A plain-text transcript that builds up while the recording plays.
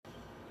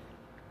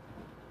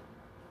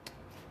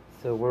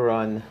So we're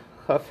on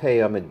Chaf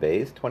Hey Amid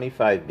Beis,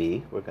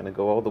 25b. We're going to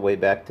go all the way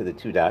back to the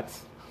two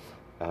dots.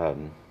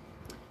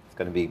 It's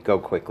going to go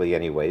quickly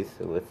anyways,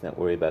 so let's not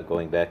worry about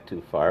going back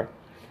too far.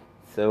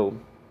 So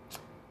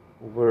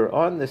we're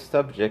on the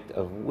subject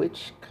of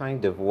which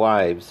kind of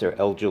wives are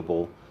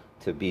eligible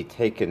to be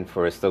taken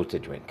for a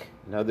Sotah drink.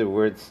 In other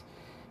words,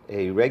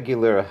 a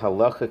regular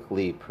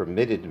halachically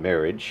permitted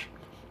marriage,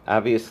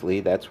 obviously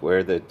that's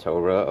where the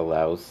Torah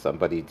allows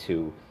somebody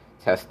to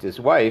test his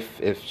wife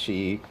if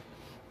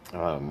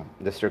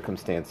the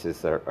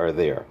circumstances are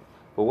there.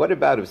 But what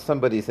about if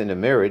somebody's in a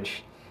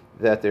marriage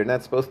that they're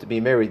not supposed to be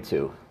married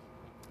to?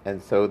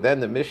 And so then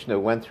the Mishnah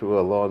went through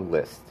a long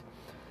list.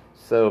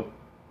 So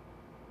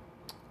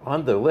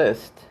on the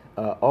list,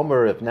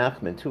 Omer of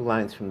Nachman, 2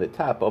 lines from the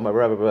top, Omer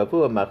Rav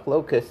Ravua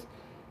Machlokas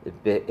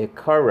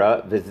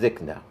Be'ikara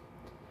V'zikna.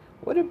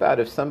 What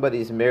about if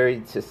somebody's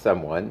married to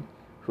someone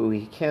who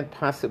he can't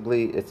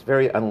possibly, it's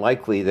very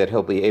unlikely that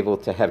he'll be able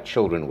to have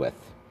children with?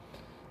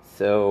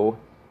 So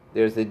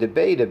there's a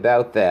debate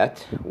about that,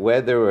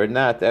 whether or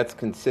not that's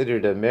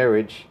considered a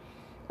marriage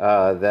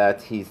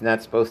that he's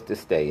not supposed to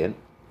stay in,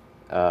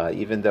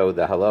 even though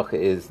the halacha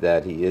is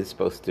that he is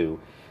supposed to.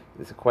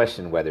 There's a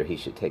question whether he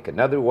should take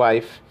another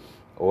wife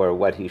or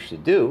what he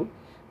should do.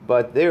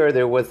 But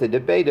there was a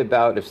debate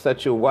about if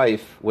such a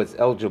wife was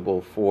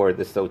eligible for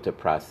the Sotah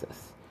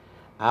process.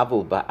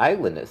 Avul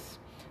ba'ailinus,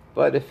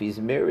 but if he's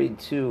married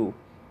to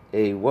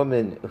a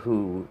woman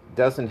who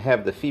doesn't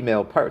have the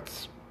female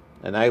parts,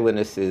 an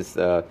ailinus is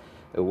a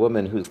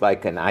woman who's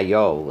like an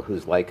ayol,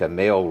 who's like a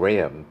male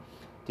ram.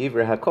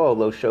 Divra hakol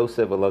lo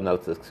shosev v'lo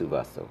notzas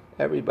ksuvaso.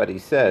 Everybody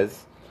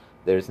says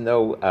there's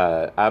no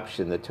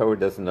option. The Torah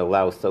doesn't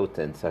allow Sotah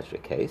in such a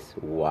case.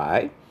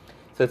 Why?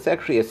 So it's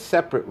actually a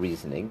separate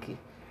reasoning.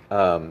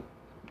 The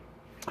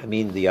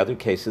other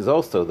cases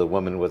also, the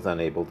woman was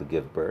unable to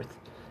give birth.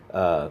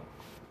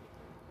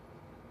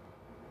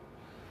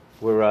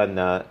 We're on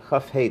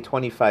Chaf Hey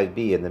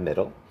 25b in the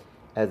middle,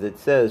 as it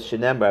says,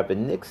 Shenamar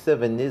b'niksa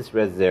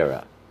v'nizra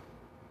zera.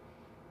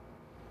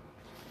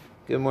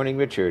 Good morning,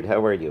 Richard.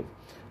 How are you?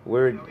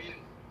 We're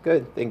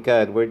good, thank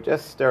God. We're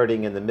just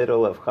starting in the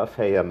middle of Chaf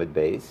Hey Amid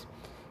Beis,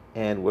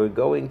 and we're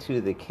going to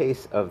the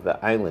case of the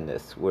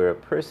ailinus, where a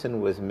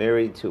person was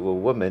married to a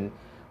woman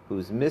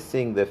who's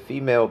missing the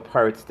female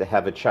parts to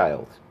have a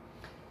child.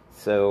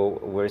 So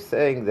we're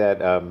saying that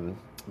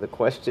the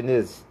question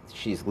is,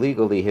 she's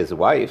legally his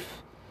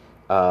wife.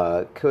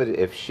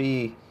 If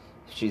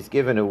she's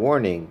given a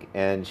warning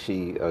and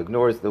she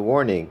ignores the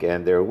warning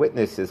and there are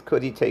witnesses,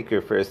 could he take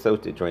her for a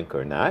Sotah drink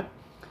or not?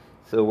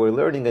 So we're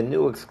learning a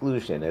new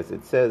exclusion, as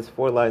it says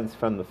 5 lines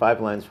from the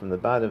bottom,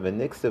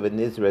 v'niksa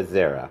v'nizra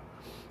zera.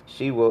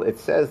 It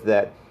says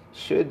that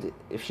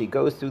if she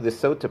goes through the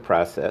Sotah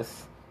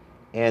process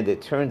and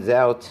it turns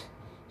out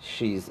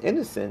she's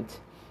innocent,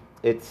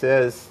 it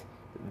says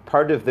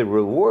part of the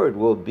reward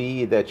will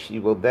be that she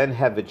will then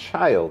have a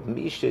child.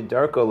 Misha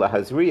darko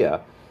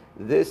lahazriya.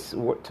 This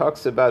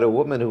talks about a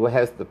woman who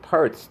has the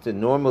parts to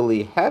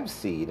normally have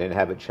seed and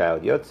have a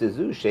child.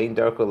 Yotzezu shein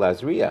darko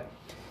lahazriya.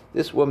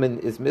 This woman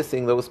is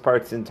missing those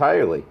parts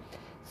entirely.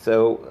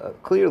 So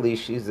clearly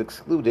she's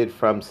excluded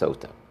from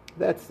Sotah.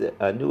 That's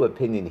a new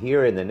opinion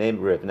here in the name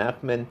of Rav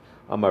Nachman,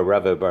 Amar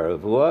Rava bar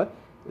Ravua,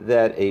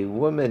 that a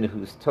woman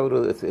who's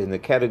in the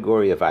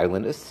category of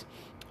ailinus,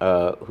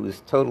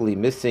 who's totally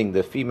missing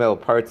the female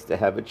parts to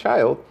have a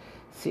child,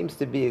 seems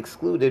to be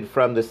excluded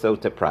from the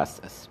Sotah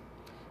process.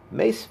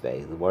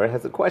 Meisvei, the Gemara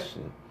has a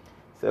question.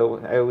 So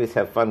I always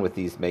have fun with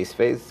these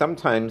meisveis.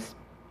 Sometimes,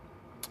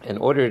 in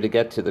order to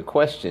get to the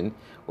question,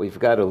 we've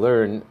got to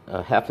learn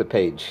half a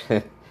page.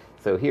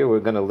 So here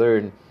we're going to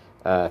learn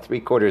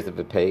 3/4 of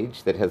a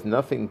page that has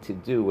nothing to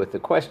do with the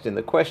question.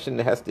 The question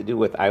has to do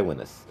with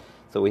ailinus.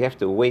 So we have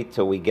to wait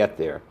till we get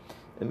there.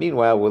 And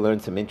meanwhile, we'll learn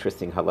some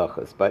interesting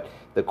halachas. But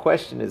the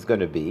question is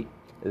going to be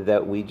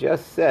that we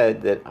just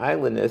said that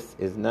ailinus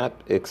is not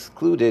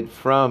excluded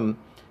from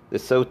the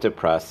Sotah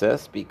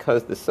process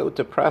because the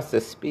Sotah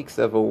process speaks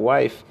of a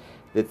wife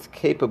that's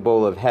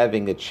capable of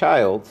having a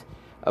child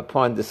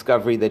upon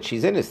discovery that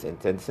she's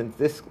innocent. And since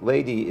this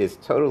lady is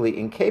totally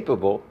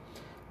incapable,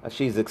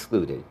 she's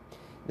excluded.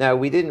 Now,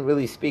 we didn't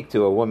really speak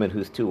to a woman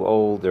who's too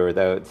old, or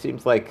though it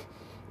seems like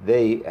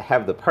they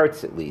have the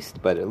parts at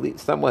least, but at least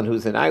someone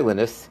who's an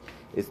ailinus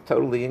is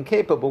totally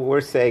incapable, we're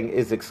saying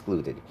is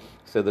excluded.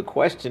 So the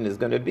question is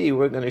going to be,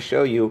 we're going to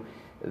show you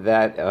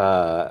that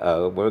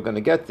we're going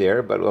to get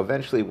there, but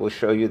eventually we'll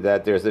show you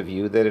that there's a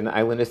view that an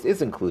ailinus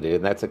is included,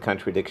 and that's a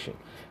contradiction.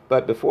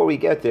 But before we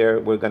get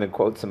there, we're going to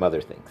quote some other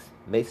things.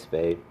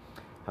 Meisvei,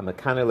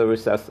 hamakana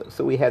l'rusas.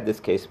 So we had this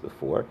case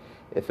before.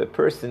 If a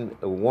person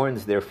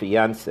warns their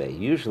fiance,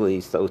 usually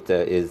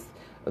Sotah is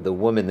the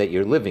woman that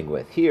you're living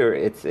with. Here,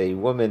 it's a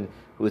woman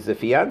who is a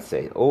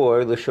fiance,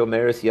 or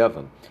l'shomeres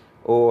yavam,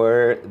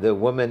 or the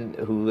woman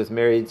who is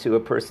married to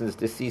a person's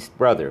deceased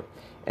brother,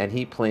 and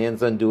he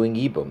plans on doing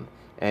yibum,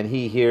 and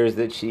he hears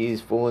that she's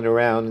fooling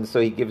around, and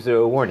so he gives her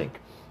a warning.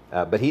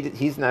 But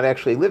he's not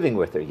actually living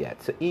with her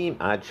yet. So im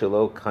ad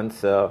shelo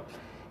kansa,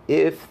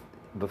 if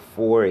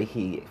before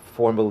he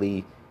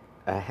formally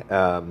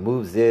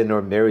moves in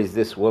or marries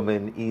this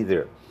woman,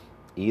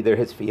 either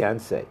his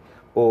fiance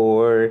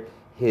or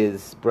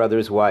his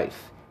brother's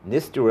wife.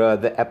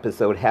 Nistera, the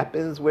episode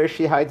happens where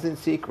she hides in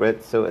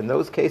secret. So in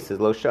those cases,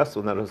 lo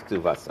shasul naros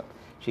ktuvasa.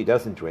 She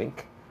doesn't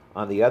drink.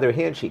 On the other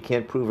hand, she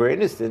can't prove her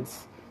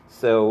innocence.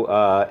 So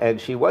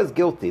and she was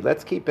guilty.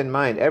 Let's keep in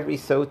mind every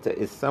sota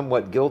is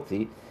somewhat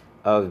guilty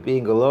of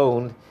being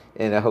alone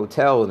in a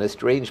hotel in a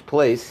strange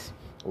place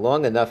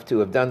long enough to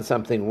have done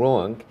something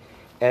wrong.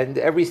 And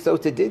every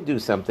sota did do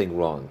something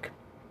wrong,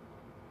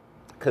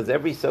 because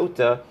every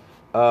sota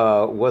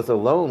was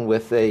alone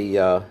with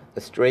a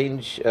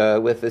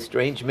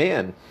strange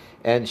man,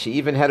 and she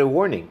even had a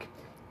warning.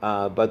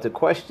 But the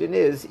question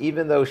is,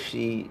 even though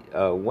she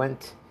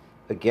went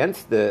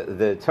against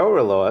the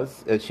Torah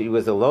laws, she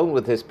was alone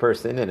with this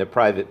person in a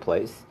private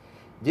place.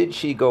 Did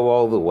she go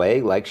all the way,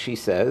 like she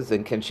says,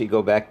 and can she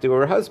go back to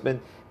her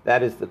husband?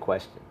 That is the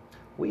question.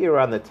 We are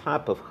on the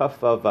top of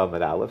Chafvav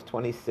Amud Aleph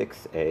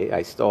 26a.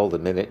 I stalled a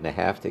minute and a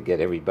half to get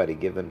everybody,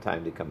 give them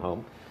time to come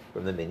home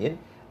from the minyan.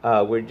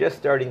 We're just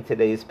starting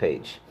today's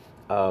page.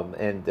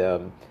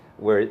 We're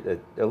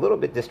a little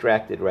bit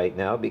distracted right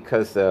now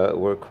because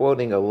we're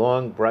quoting a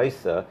long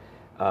brisa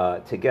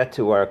to get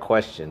to our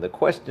question. The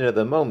question of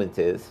the moment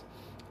is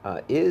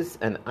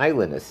an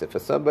islandess, if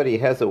somebody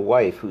has a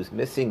wife who's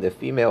missing the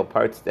female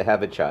parts to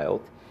have a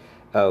child,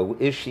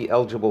 is she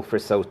eligible for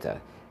sotah?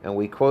 And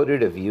we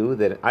quoted a view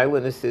that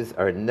islandesses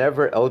are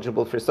never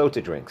eligible for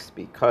sotah drinks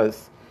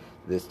because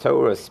this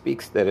Torah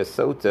speaks that a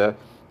sotah,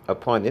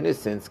 upon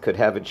innocence, could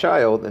have a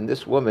child, and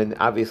this woman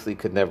obviously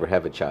could never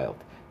have a child.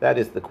 That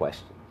is the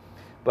question.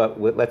 But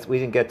we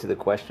didn't get to the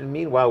question.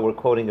 Meanwhile, we're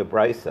quoting a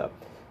brisa.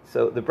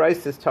 So the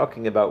brisa is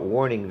talking about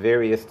warning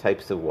various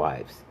types of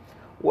wives.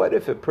 What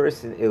if a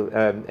person,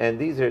 and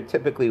these are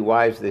typically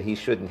wives that he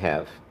shouldn't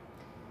have.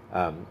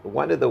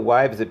 One of the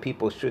wives that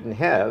people shouldn't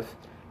have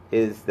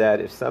is that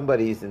if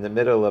somebody's in the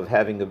middle of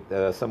having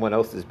someone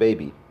else's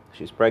baby,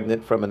 she's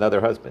pregnant from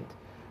another husband,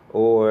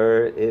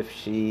 or if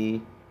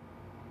she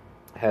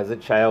has a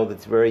child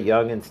that's very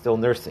young and still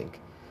nursing.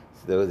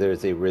 So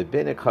there's a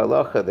rabbinic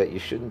halacha that you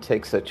shouldn't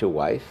take such a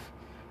wife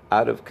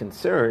out of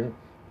concern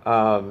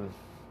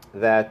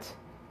that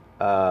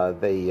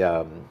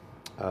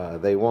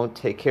they won't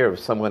take care of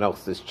someone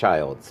else's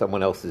child,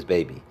 someone else's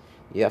baby.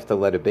 You have to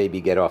let a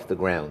baby get off the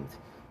ground,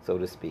 so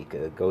to speak,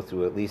 go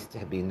through at least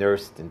be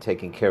nursed and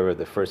taken care of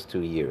the first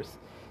 2 years.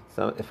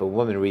 So if a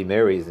woman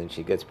remarries and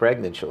she gets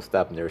pregnant, she'll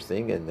stop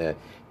nursing, and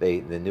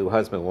the new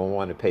husband won't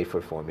want to pay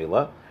for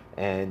formula.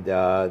 And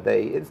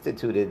they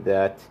instituted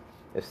that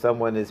if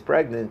someone is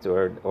pregnant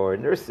or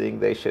nursing,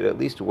 they should at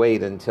least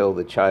wait until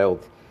the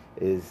child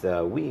is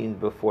weaned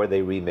before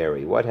they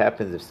remarry. What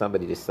happens if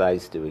somebody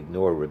decides to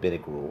ignore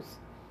rabbinic rules?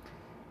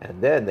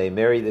 And then they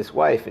marry this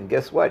wife, and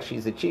guess what?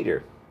 She's a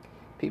cheater.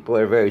 People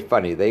are very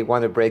funny. They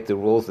want to break the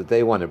rules that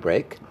they want to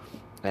break,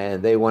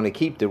 and they want to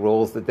keep the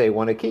rules that they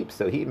want to keep.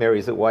 So he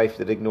marries a wife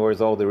that ignores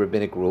all the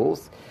rabbinic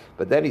rules,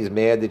 but then he's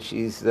mad that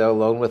she's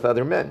alone with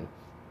other men.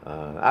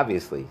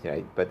 Obviously,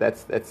 right? But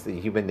that's the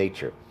human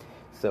nature.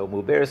 So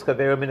muberes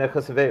chavero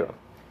minachas chavero.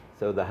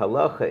 So the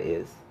halacha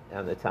is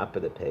on the top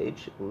of the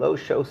page, lo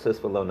shosas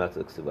v'lo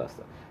natzuk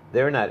suvasa.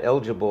 They're not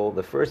eligible.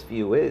 The first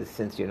view is,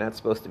 since you're not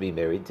supposed to be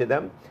married to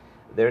them,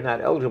 they're not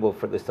eligible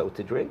for the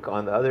sotah drink.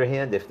 On the other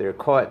hand, if they're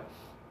caught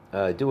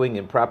doing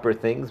improper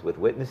things with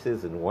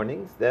witnesses and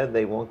warnings, then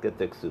they won't get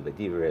the ksuba.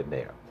 Divrei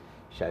Meir.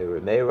 Shai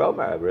Remeir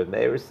Omar.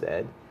 Remeir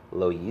said,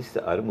 lo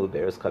yisa adam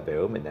muberes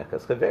chavero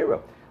minachas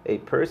chavero. A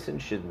person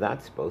should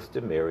not supposed to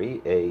marry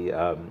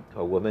a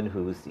woman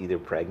who's either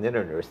pregnant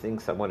or nursing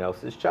someone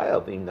else's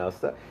child.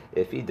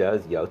 If he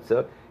does,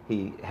 yotza,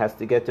 he has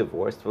to get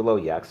divorced. V'lo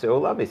yakser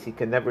olamis, he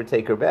can never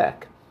take her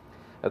back.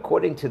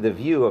 According to the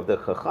view of the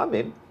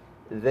Chachamim,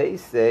 they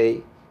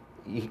say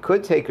he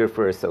could take her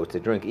for a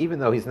sotah drink, even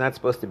though he's not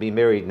supposed to be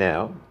married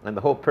now. And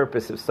the whole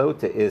purpose of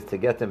sotah is to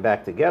get them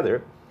back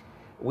together.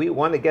 We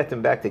want to get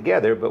them back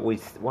together, but we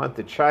want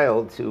the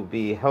child to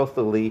be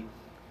healthily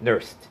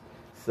nursed.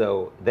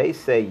 So they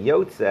say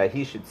Yotza,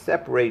 he should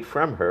separate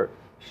from her,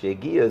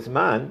 Shegia's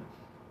man,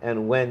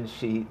 and when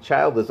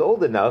child is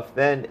old enough,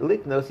 then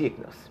Liknos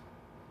Yiknos.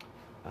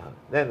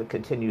 Then it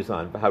continues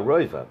on,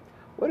 Baharoiva.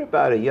 What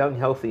about a young,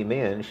 healthy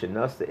man,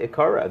 Shenasta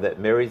Ikara, that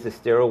marries a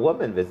sterile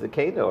woman,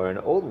 Vizakena, or an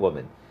old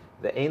woman,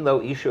 the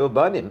Einlo Isho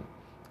Banim,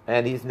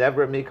 and he's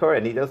never a Mikara,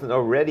 and he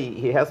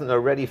hasn't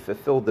already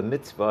fulfilled the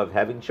mitzvah of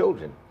having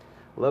children.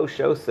 Lo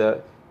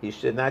Shosa, he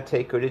should not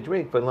take her to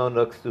drink, but Lo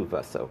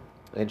Noksuva, so.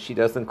 And she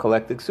doesn't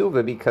collect the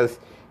ksuva because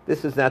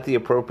this is not the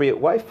appropriate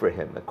wife for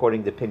him,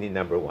 according to opinion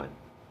number one.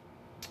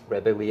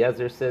 Rebbe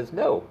Eliezer says,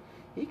 no,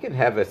 he can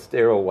have a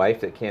sterile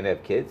wife that can't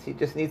have kids. He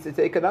just needs to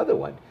take another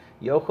one.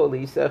 He can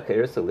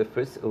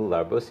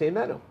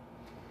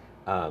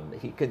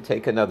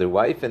take another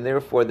wife, and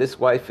therefore this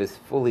wife is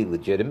fully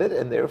legitimate,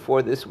 and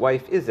therefore this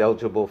wife is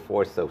eligible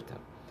for sotah.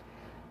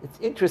 It's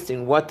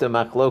interesting what the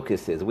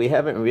machlokus is. We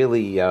haven't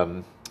really...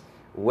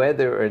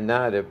 whether or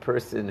not a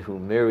person who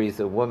marries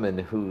a woman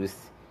who's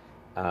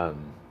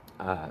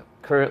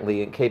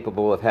currently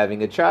incapable of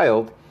having a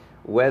child,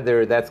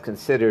 whether that's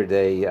considered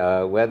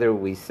whether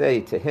we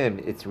say to him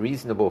it's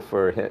reasonable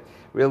for him,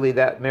 really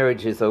that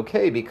marriage is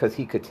okay because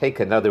he could take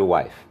another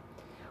wife.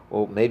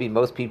 Well, maybe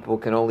most people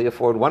can only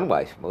afford one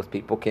wife. Most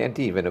people can't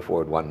even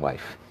afford one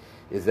wife.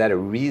 Is that a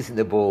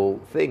reasonable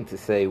thing to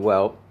say,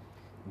 well,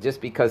 just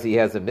because he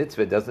has a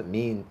mitzvah doesn't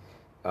mean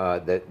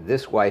that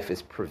this wife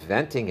is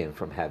preventing him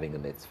from having a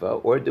mitzvah?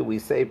 Or do we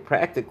say,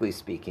 practically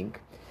speaking,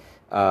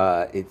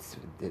 it's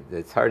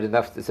hard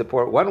enough to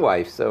support one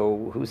wife,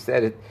 so who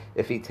said it,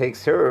 if he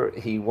takes her,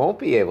 he won't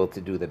be able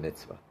to do the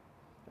mitzvah?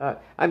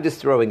 I'm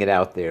just throwing it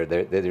out there.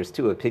 There's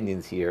two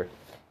opinions here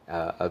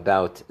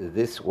about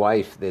this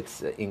wife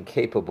that's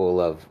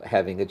incapable of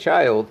having a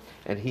child,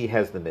 and he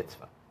has the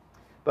mitzvah.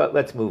 But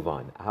let's move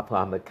on.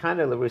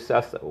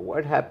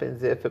 What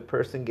happens if a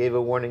person gave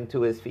a warning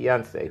to his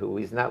fiancée, who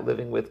he's not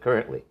living with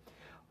currently,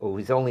 or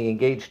he's only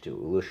engaged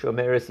to,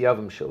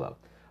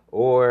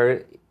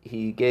 or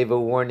he gave a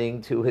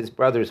warning to his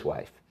brother's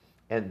wife,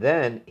 and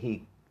then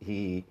he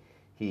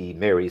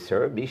marries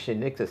her,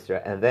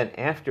 and then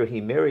after he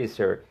marries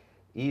her,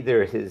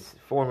 either his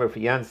former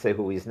fiancée,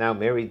 who he's now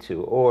married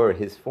to, or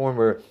his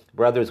former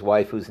brother's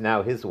wife, who's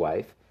now his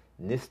wife,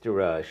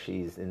 Nistara,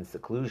 she's in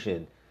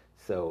seclusion.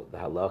 So the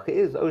halacha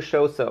is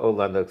Oshosa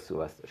Olana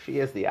Ksuasa. She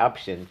has the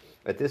option.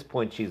 At this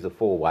point, she's a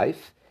full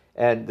wife,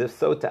 and the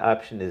Sotah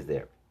option is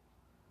there.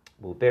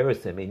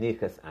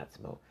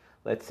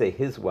 Let's say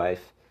his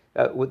wife.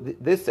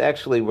 This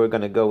actually we're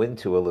going to go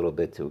into a little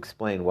bit to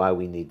explain why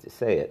we need to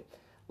say it.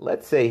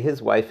 Let's say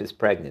his wife is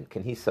pregnant.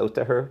 Can he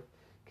Sotah her?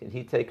 Can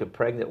he take a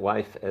pregnant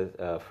wife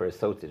for a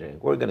Sotah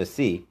drink? We're going to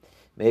see.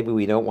 Maybe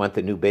we don't want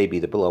the new baby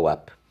to blow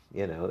up.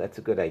 That's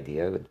a good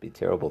idea. It would be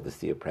terrible to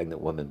see a pregnant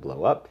woman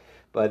blow up.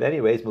 But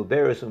anyways,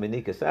 Muberis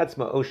Uminika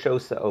Satzma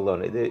Oshosa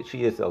Olona.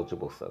 She is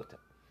eligible Sotah.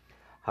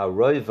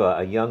 Haroiva,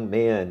 a young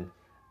man,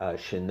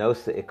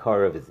 Shenosa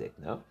Ikara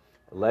Vizikna.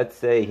 Let's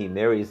say he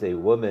marries a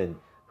woman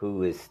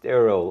who is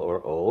sterile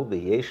or old, the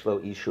Yeshlo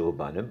Ishu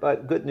Abanim.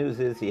 But good news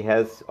is he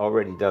has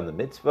already done the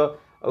mitzvah.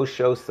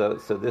 Oshosa,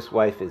 so this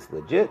wife is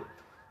legit,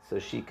 so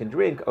she can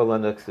drink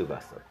Olana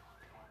Ksuvasa.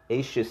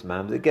 Eishis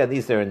Mams. Again,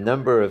 these are a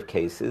number of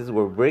cases.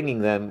 We're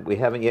bringing them. We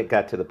haven't yet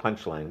got to the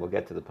punchline. We'll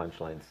get to the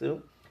punchline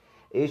soon.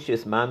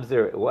 Eishis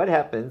Mamzer. What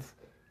happens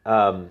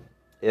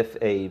if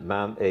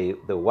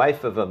the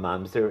wife of a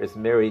Mamzer is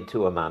married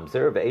to a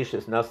Mamzer?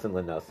 Ve'eishis Nasan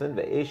leNasan.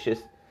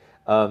 Ve'eishis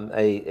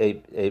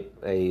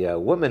a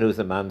woman who's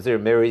a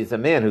Mamzer marries a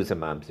man who's a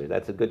Mamzer.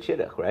 That's a good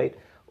shidduch, right?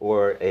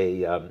 Or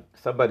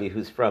somebody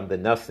who's from the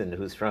Nasan,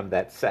 who's from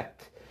that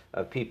sect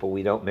of people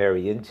we don't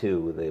marry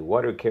into, the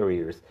water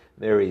carriers,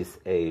 marries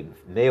a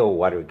male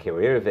water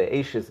carrier,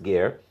 ve'eishis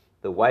ger,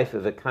 the wife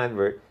of a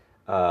convert,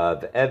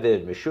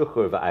 ve'eved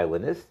meshuchur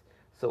ve'ailanis.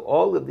 So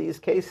all of these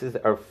cases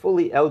are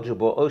fully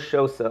eligible,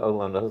 oshosa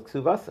olana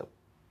ksuvasa.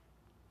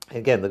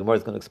 Again, the Gemara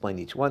is going to explain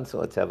each one, so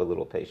let's have a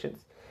little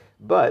patience.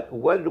 But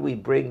what did we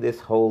bring this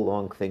whole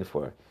long thing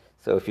for?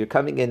 So if you're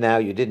coming in now,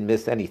 you didn't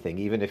miss anything,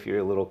 even if you're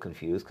a little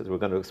confused, because we're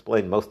going to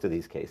explain most of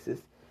these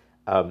cases.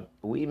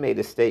 We made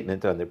a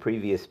statement on the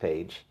previous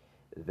page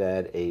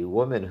that a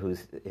woman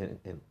who's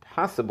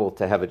impossible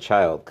to have a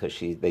child because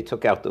they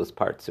took out those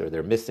parts, or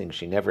they're missing,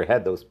 she never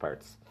had those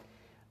parts,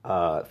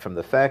 from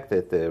the fact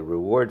that the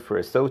reward for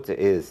a Sotah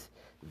is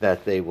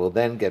that they will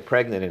then get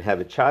pregnant and have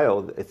a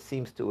child, it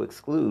seems to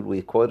exclude,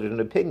 we quoted an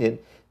opinion,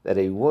 that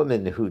a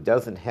woman who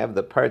doesn't have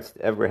the parts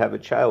to ever have a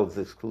child is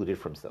excluded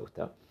from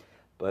Sotah.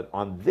 But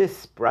on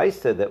this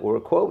brisa that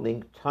we're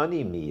quoting,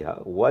 Tani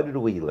Miya, what did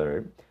we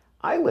learn?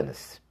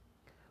 Islandess.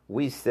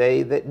 We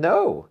say that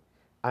no,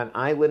 an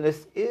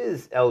islandess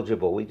is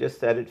eligible. We just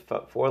said it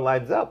 4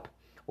 lines up.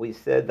 We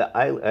said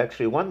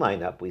actually 1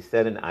 line up. We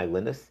said an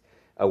islandess,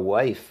 a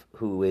wife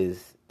who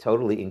is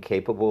totally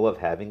incapable of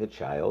having a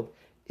child,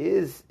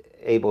 is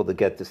able to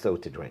get the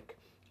Sotah drink.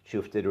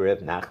 Shufted Reb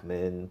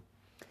Nachman.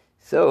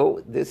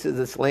 So this is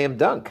a slam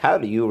dunk. How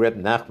do you, Reb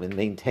Nachman,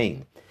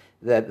 maintain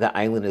that the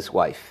islandess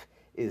wife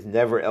is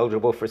never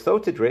eligible for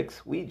Sotah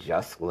drinks? We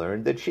just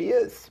learned that she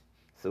is.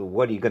 So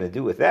what are you going to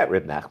do with that,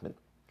 Reb Nachman?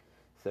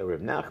 So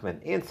Reb Nachman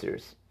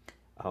answers,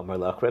 Amar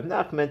lach Reb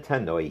Nachman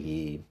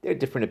tanoihi. There are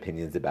different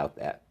opinions about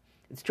that.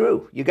 It's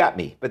true, you got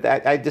me, but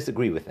I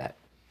disagree with that.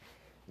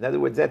 In other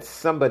words, that's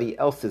somebody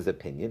else's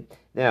opinion.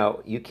 Now,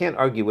 you can't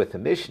argue with the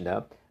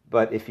Mishnah,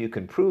 but if you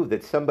can prove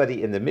that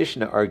somebody in the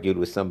Mishnah argued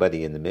with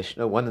somebody in the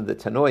Mishnah, one of the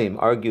Tanoim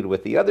argued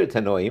with the other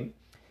Tanoim,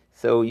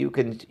 so you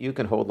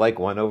can hold like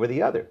one over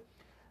the other.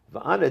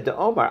 Va'ana de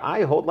Omar,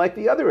 I hold like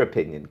the other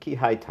opinion, ki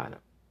hai Tana.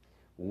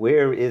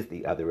 Where is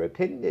the other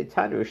opinion? The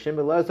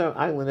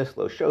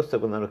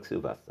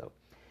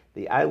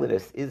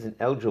islandess isn't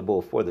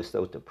eligible for the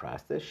Sotah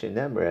process.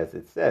 Shenemar, as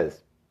it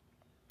says,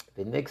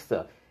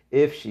 the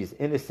if she's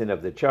innocent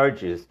of the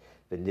charges,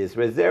 the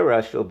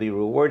nizrazera, she'll be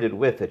rewarded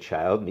with a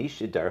child.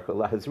 Mishidarcha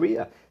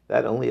lahazriya.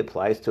 That only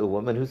applies to a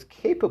woman who's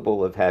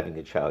capable of having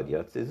a child.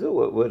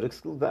 Yatzizu, it would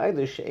exclude the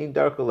islandess she'ain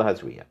darcha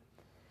lahazriya.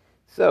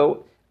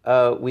 So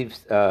we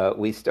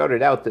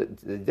started out the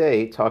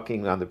day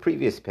talking on the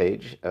previous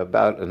page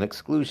about an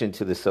exclusion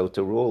to the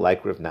Sotah rule,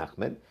 like Rav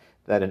Nachman,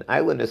 that an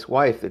islandess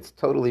wife that's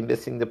totally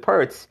missing the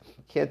parts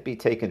can't be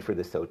taken for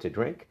the sotah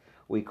drink.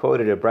 We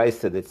quoted a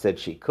brisa that said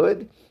she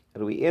could,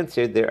 and we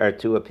answered there are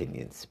two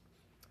opinions.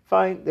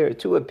 Fine, there are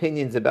two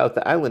opinions about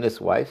the islandess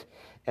wife,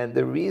 and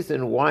the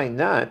reason why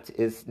not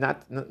is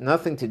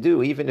nothing to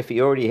do, even if he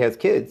already has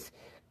kids,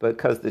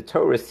 because the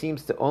Torah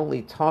seems to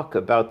only talk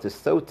about the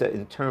sotah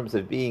in terms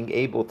of being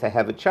able to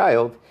have a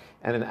child,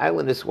 and an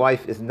islandess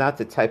wife is not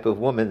the type of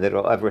woman that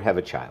will ever have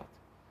a child.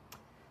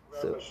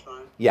 So,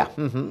 yeah.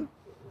 Mm-hmm.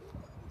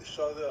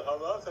 So the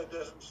halacha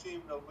doesn't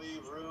seem to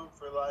leave room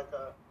for like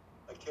a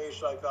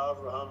case like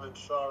Abraham and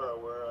Sarah,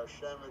 where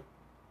Hashem would,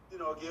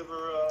 give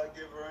her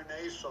an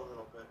ace a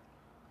little bit.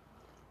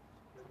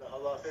 The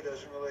halacha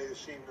doesn't really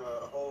seem to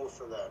hold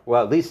for that.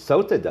 Well, at least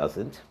Sotah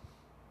doesn't.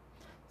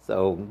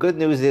 So good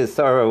news is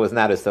Sarah was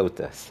not a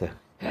Sotah. So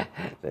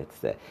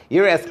that's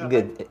you're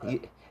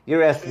asking.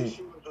 You're asking.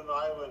 She was an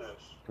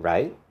islandess,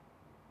 right?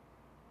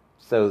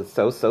 So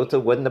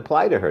Sotah wouldn't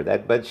apply to her.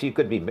 But she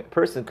could be.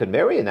 Person could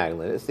marry an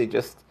islandess.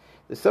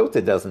 The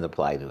Sotah doesn't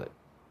apply to it.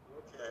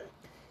 Okay.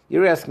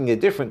 You're asking a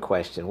different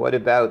question. What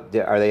about,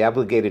 are they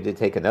obligated to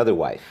take another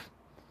wife?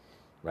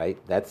 Right?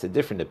 That's a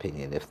different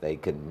opinion. If they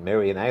can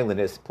marry an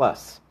islandess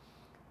plus,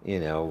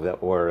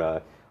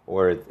 or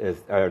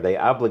are they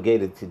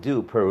obligated to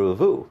do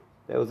peruvu?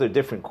 Those are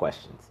different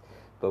questions.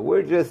 But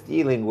we're just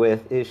dealing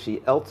with, is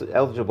she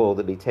eligible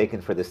to be taken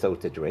for the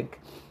sotah drink?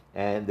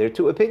 And there are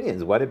two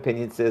opinions. One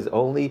opinion says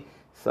only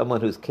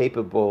someone who's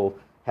capable,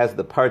 has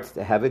the parts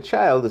to have a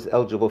child, is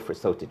eligible for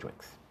sotah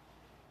drinks.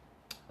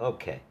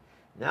 Okay.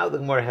 Now the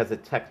Gemara has a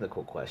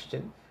technical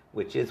question,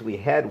 which is we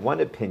had one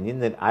opinion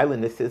that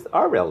islandesses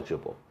are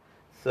eligible.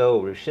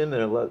 So Rishim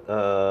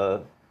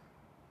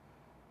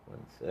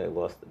I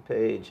lost the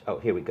page. Oh,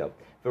 here we go.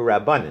 For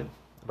Rabbanim,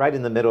 right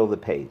in the middle of the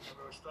page.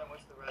 What's the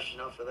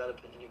rationale for that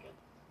opinion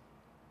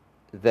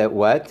again? That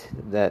what?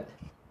 That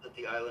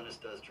the islandess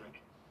does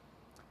drink.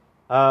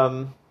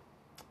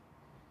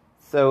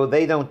 So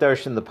they don't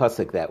darshan the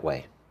pasuk that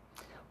way.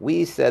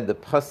 We said the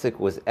pasuk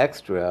was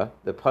extra.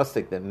 The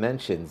pasuk that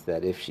mentions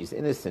that if she's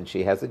innocent,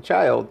 she has a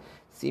child,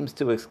 seems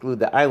to exclude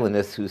the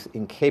islandess who's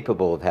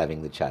incapable of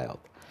having the child.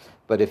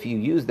 But if you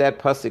use that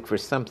pasuk for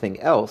something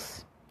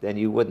else, then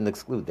you wouldn't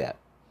exclude that.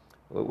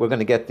 We're going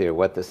to get there,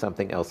 what the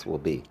something else will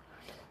be.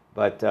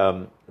 But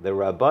the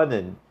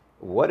Rabbanan,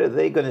 what are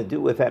they going to do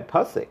with that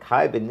pasuk?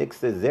 Hai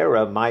b'niksa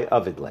zera my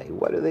avidle.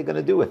 What are they going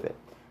to do with it?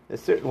 In a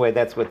certain way,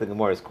 that's what the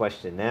Gemara's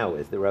question now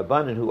is. The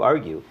Rabbanan who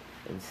argue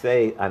and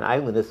say an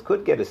islandess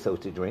could get a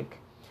sotah drink,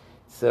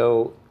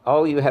 so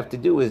all you have to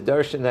do is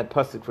darshan that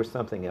pasuk for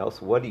something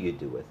else. What do you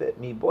do with it?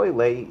 Mi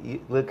boile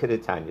look at a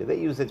time. They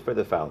use it for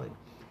the following.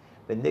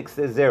 The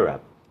niksa zera.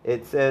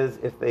 It says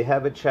if they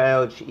have a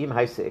child, she'im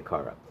haise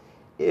ikara.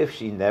 If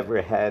she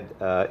never had,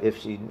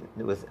 if she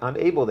was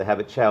unable to have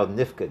a child,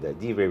 nifkada,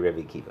 divrei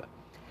Rebbe Kiva.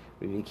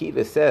 Rebbe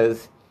Kiva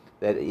says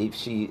that if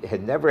she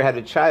had never had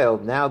a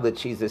child, now that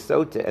she's a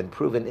sotah and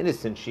proven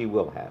innocent, she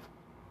will have.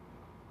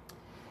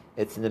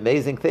 It's an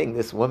amazing thing.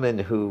 This woman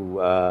who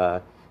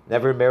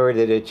never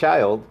merited a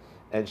child,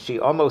 and she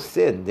almost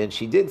sinned, and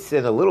she did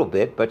sin a little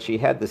bit, but she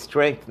had the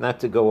strength not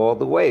to go all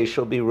the way.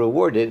 She'll be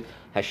rewarded.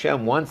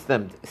 Hashem wants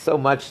them so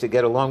much to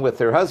get along with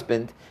her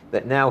husband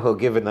that now he'll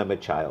give them a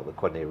child,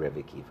 according to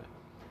Rebbe Kiva.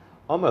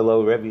 Omar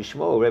lo Rebbe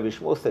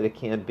Shmuel said it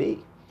can't be.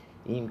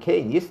 Im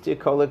kein yistir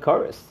kol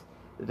hakaras.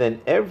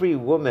 Then every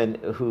woman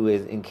who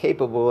is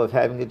incapable of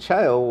having a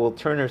child will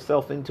turn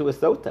herself into a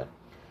sotah.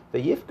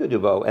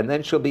 V'yifkudubo, and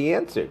then she'll be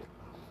answered.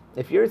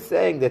 If you're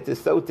saying that the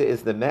sotah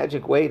is the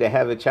magic way to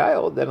have a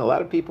child, then a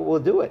lot of people will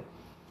do it.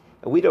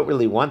 And we don't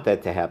really want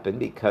that to happen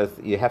because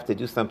you have to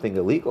do something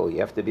illegal. You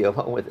have to be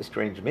alone with a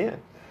strange man.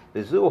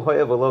 V'zu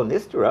hoyav alone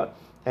nistera.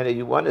 And if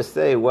you want to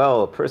say,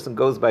 well, a person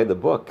goes by the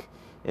book,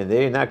 and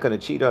they're not going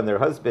to cheat on their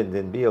husband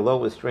and be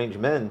alone with strange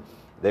men,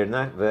 they're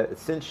not.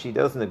 Since she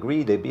doesn't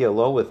agree to be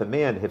alone with a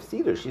man,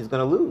 hefsider, she's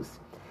going to lose.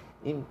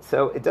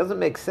 So it doesn't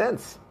make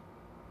sense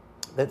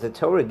that the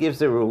Torah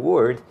gives a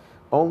reward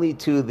only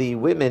to the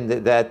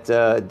women that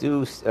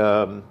do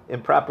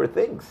improper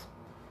things.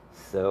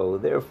 So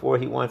therefore,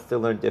 he wants to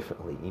learn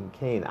differently. Im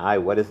kain,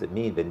 what does it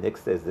mean? The Nick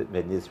says that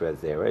Menizra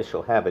Zera,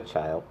 she'll have a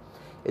child.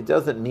 It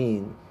doesn't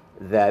mean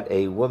that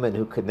a woman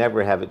who could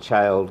never have a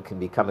child can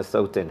become a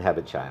sotah and have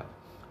a child.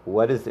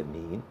 What does it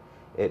mean?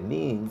 It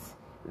means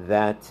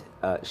that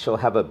she'll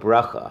have a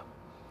bracha,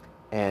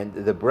 and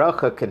the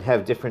bracha can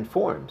have different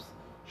forms.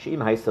 Shim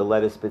haisa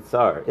lettuce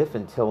bitzar. If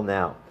until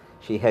now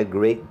she had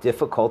great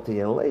difficulty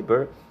in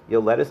labor,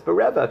 you'll let us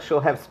berevach. She'll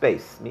have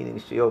space,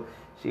 meaning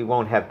she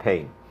won't have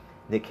pain.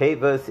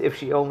 Nikevas, if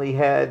she only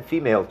had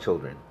female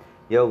children,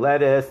 you'll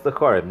let us the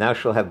chorim. Now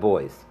she'll have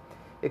boys.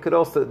 It could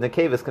also,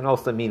 Nekevas can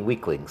also mean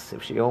weaklings.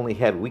 If she only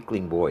had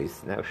weakling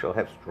boys, now she'll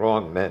have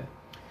strong men.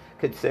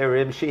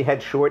 Ketserim, she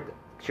had short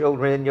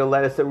children, you'll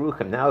let us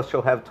aruchim. Now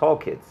she'll have tall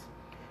kids.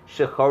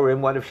 Shechorim,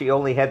 what if she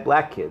only had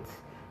black kids?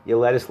 You'll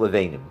let us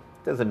levanim.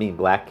 It doesn't mean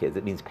black kids,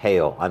 it means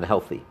pale,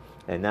 unhealthy.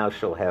 And now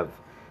she'll have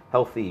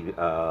healthy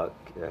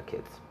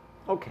kids.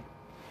 Okay.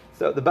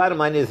 So the bottom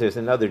line is there's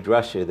another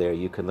drasha there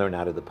you can learn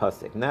out of the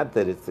pasuk. Not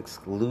that it's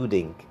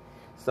excluding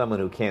someone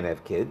who can't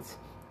have kids.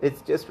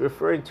 It's just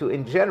referring to,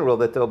 in general,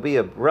 that there'll be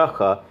a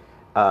bracha,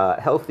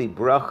 healthy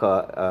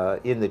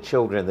bracha in the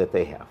children that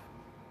they have.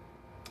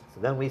 So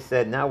then we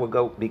said, now we'll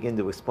go begin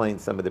to explain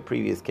some of the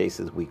previous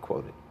cases we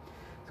quoted.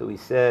 So we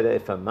said,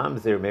 if a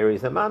mamzer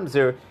marries a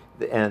mamzer,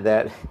 and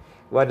that,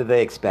 what do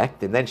they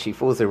expect? And then she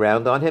fools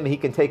around on him, he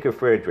can take her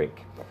for a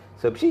drink.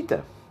 So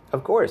pshita,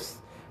 of course.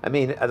 I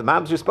mean, the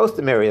moms are supposed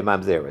to marry a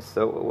mamzeris,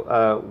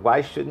 so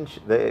why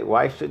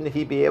shouldn't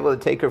he be able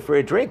to take her for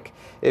a drink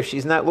if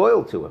she's not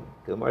loyal to him?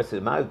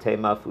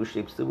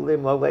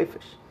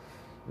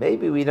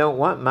 Maybe we don't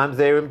want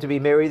mamzerim to be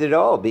married at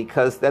all,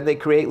 because then they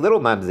create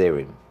little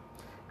mamzerim.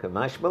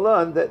 Kamash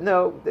Malan, that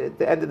no, at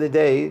the end of the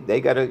day,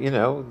 they got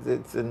to,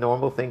 it's a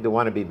normal thing to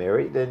want to be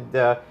married, and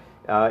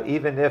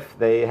even if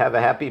they have a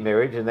happy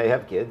marriage and they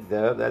have kids,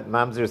 that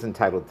mamzer is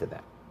entitled to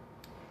that.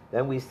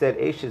 Then we said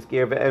Eishes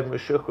Gerva and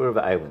Meshuchur of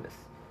Islanders.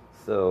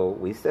 So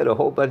we said a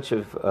whole bunch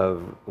of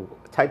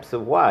types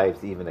of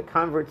wives, even a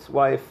convert's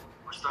wife.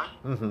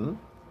 Mm-hmm.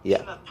 Yeah.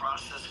 Isn't that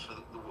process for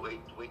the way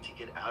to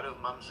get out of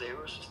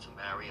mamzerus is to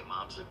marry a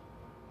mamzer?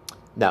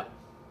 No.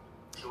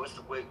 So what's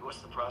the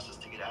process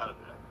to get out of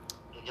it?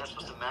 You're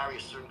supposed to marry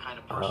a certain kind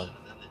of person,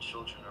 and then the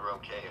children are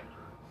okay.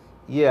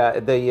 Yeah,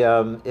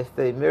 if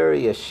they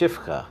marry a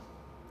shifcha,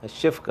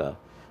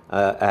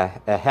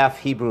 a half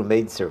Hebrew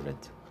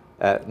maidservant,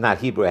 not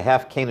Hebrew, a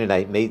half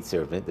Canaanite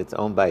maidservant that's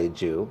owned by a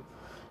Jew,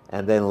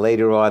 and then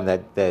later on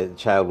that the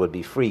child would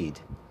be freed.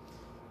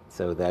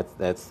 So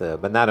that's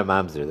but not a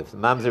mamzer. If the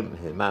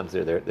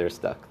mamzer, they're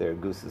stuck. Their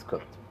goose is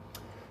cooked.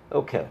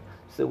 Okay,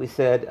 so we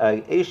said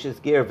Eishes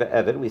ger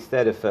ve'eved. We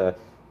said if a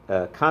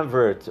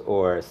convert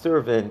or a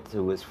servant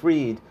who was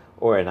freed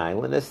or an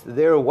islandess,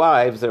 their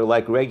wives are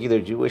like regular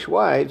Jewish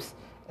wives,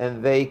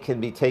 and they can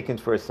be taken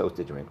for a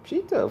sotah drink.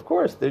 Pshita, of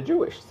course, they're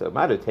Jewish. So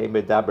Madatei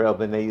Daber el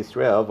Bnei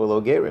Yisrael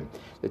v'lo gerim.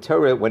 The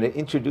Torah, when it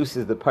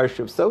introduces the parsha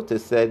of Sotah,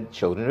 said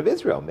children of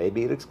Israel.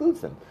 Maybe it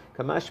excludes them.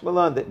 Kamash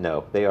Malan, that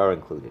no, they are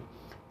included.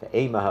 The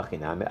Eima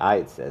Hachinam,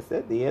 it says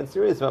that. The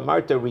answer is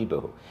Vamarta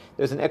Ribahu.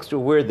 There's an extra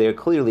word there.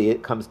 Clearly,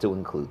 it comes to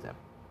include them.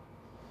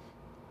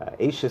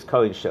 Eishes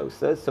Kohen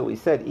Shosa. So we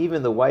said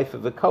even the wife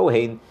of a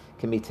Kohen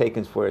can be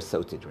taken for a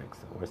sotah drink.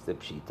 So where's the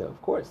pshita?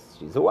 Of course,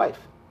 she's a wife.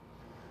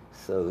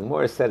 So the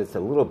Gemara said it's a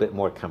little bit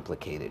more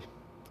complicated.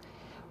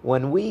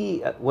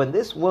 When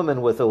this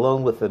woman was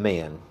alone with the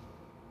man,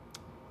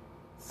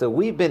 so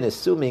we've been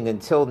assuming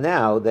until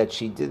now that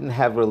she didn't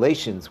have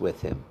relations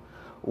with him.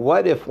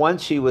 What if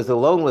once she was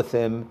alone with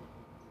him,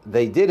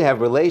 they did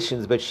have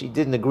relations, but she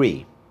didn't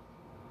agree?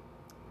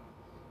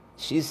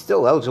 She's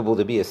still eligible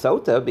to be a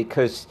sotah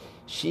because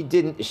she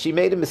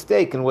made a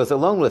mistake and was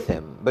alone with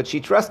him, but she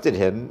trusted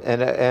him,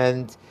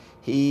 and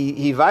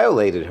he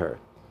violated her.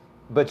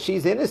 But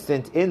she's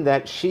innocent in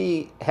that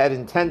she had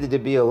intended to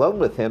be alone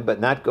with him,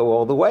 but not go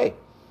all the way.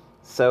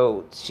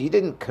 So she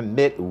didn't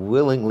commit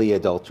willingly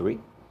adultery.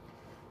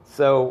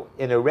 So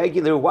in a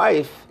regular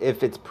wife,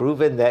 if it's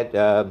proven that,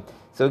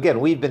 so again,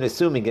 we've been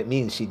assuming it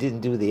means she didn't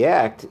do the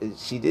act.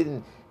 She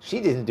didn't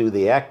do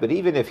the act, but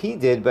even if he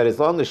did, but as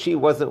long as she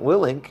wasn't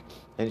willing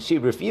and she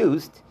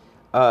refused,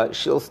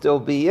 she'll still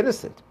be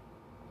innocent.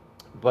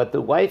 But the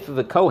wife of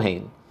a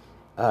Kohen,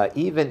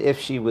 even if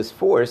she was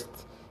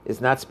forced, is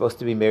not supposed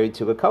to be married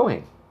to a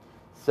Kohen.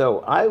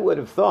 So I would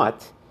have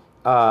thought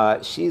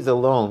she's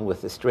alone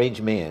with a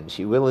strange man.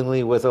 She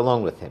willingly was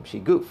alone with him. She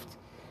goofed,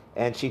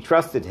 and she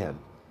trusted him.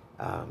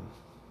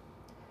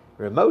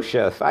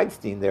 Ramosha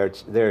Feinstein,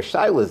 their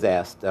Shilas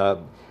asked,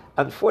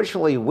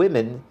 unfortunately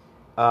women,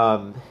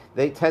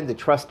 they tend to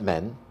trust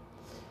men,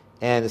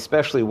 and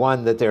especially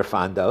one that they're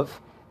fond of.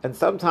 And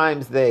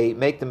sometimes they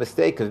make the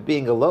mistake of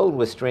being alone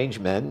with strange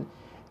men,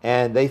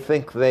 and they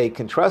think they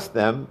can trust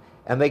them,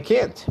 and they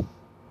can't.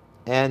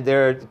 And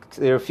there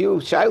are a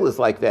few shilas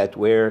like that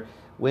where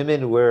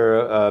women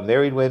were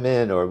married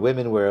women, or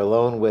women were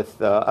alone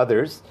with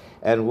others,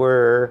 and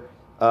were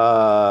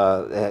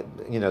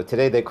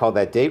today they call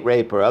that date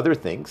rape or other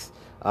things.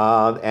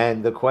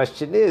 And the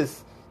question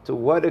is, to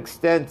what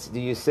extent do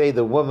you say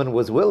the woman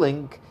was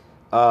willing?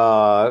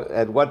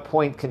 At what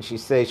point can she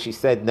say she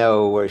said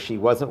no, or she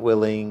wasn't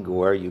willing,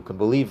 or you can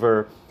believe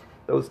her?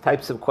 Those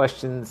types of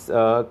questions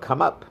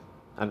come up,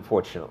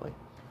 unfortunately.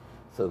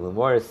 So the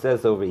Gemara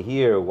says over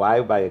here,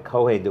 why by a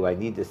Kohen do I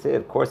need to say?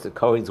 Of course, a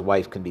Kohen's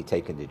wife can be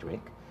taken to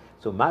drink.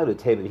 So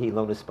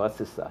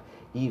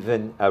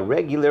even a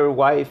regular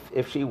wife,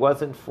 if she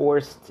wasn't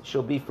forced,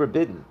 she'll be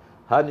forbidden.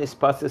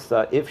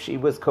 If she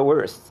was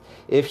coerced,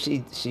 if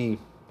she.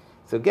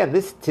 So again,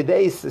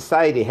 today's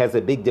society has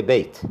a big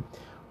debate.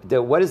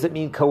 What does it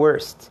mean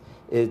coerced?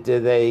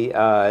 Do they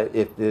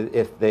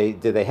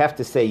have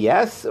to say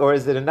yes, or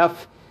is it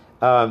enough?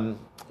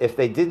 If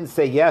they didn't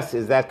say yes,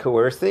 is that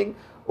coercing?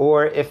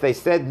 Or if they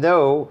said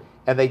no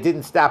and they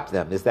didn't stop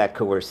them, is that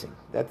coercing?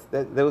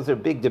 Those are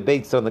big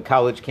debates on the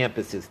college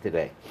campuses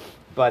today.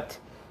 But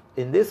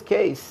in this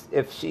case,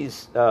 if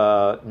she's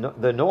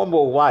the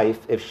normal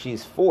wife, if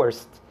she's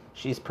forced,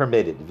 she's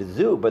permitted.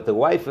 Vizu, but the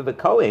wife of a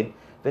Kohen,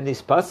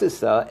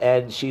 V'nispasisa,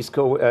 and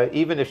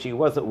even if she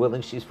wasn't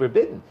willing, she's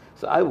forbidden.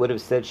 So I would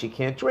have said she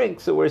can't drink,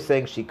 so we're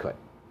saying she could.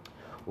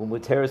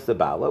 Umuteres the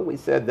bala, we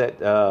said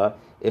that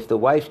if the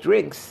wife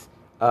drinks,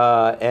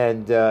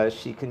 and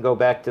she can go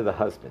back to the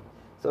husband.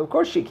 So of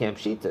course she can't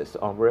pshitas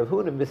on Rav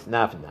Huna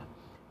misnavna,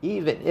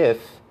 even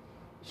if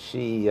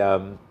she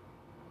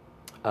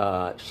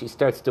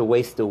starts to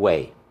waste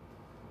away.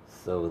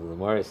 So the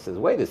Gemara says,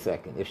 wait a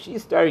second. If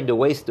she's starting to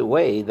waste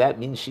away, that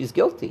means she's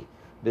guilty.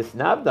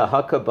 Bisnavda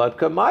hakabat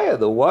kamaya.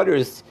 The water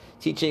is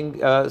teaching.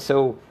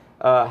 So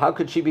how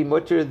could she be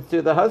mutter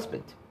to the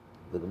husband?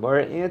 The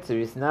Gemara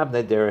answers,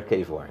 Nabna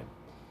derekevorim.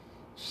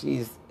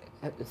 She's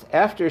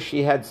after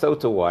she had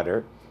sotah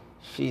water.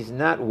 She's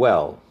not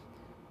well,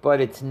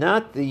 but it's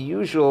not the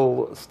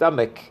usual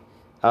stomach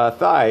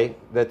thigh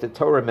that the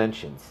Torah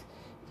mentions.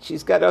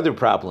 She's got other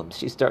problems.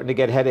 She's starting to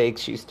get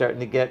headaches. She's starting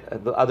to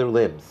get the other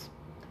limbs.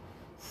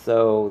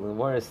 So the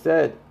Gemara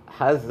said,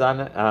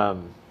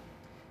 Hazan.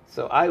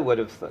 So I would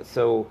have.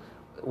 So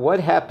what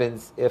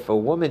happens if a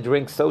woman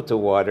drinks sotah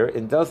water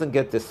and doesn't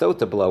get the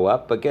sotah blow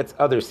up, but gets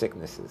other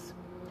sicknesses?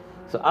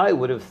 So I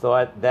would have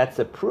thought that's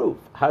a proof.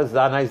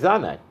 Hazanai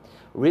zanai.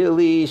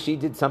 Really, she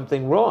did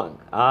something wrong.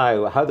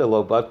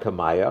 Hadalobat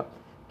kamaya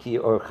ki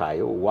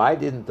orchayu. Why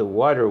didn't the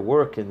water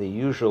work in the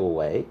usual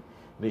way?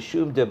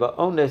 Mishum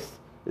deba'onis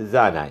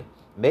zanai.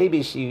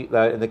 Maybe she,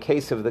 in the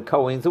case of the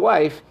Kohen's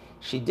wife,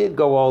 she did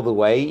go all the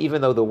way,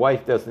 even though the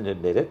wife doesn't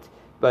admit it,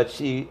 but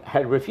she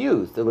had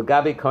refused. The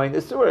Lagabi Kohen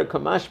Asura,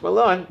 Kamash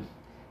Malon,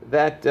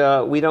 that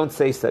we don't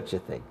say such a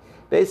thing.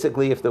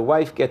 Basically, if the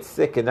wife gets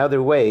sick in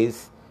other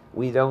ways,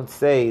 we don't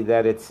say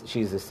that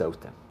she's a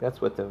Sotah.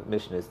 That's what the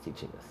Mishnah is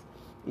teaching us.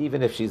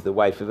 Even if she's the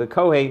wife of a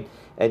Kohen,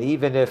 and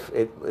even if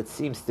it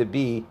seems to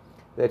be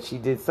that she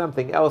did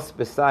something else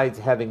besides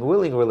having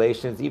willing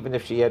relations, even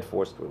if she had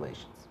forced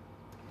relations.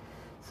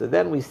 So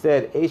then we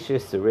said, Esher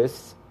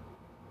Saris,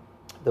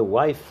 the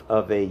wife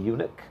of a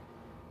eunuch,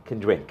 can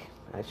drink.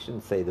 I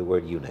shouldn't say the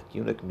word eunuch.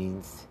 Eunuch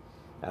means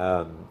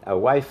a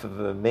wife of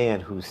a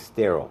man who's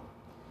sterile.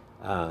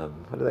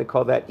 What do they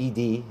call that? ED.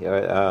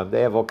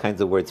 They have all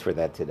kinds of words for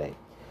that today.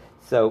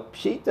 So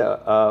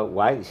Pshita,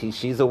 why?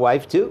 She's a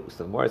wife too.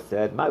 So Mor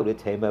said, the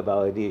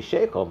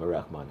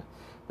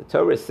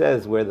Torah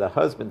says where the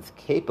husband's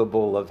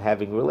capable of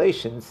having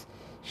relations,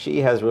 she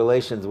has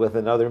relations with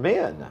another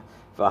man.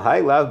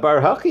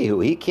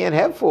 He can't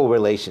have full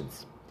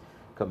relations.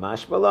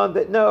 Kamash Malon,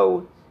 that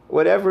no,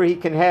 whatever he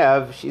can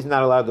have, she's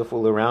not allowed to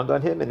fool around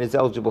on him and is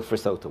eligible for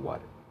sotah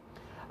water.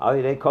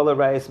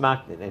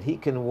 And he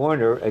can warn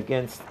her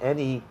against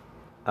any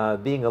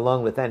being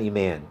alone with any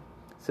man.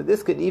 So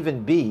this could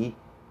even be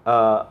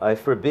a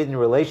forbidden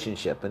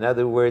relationship. In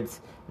other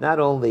words, not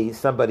only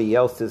somebody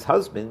else's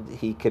husband,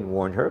 he can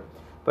warn her,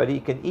 but he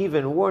can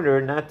even warn her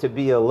not to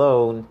be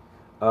alone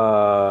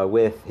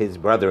with his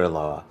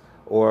brother-in-law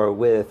or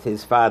with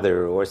his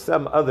father or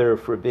some other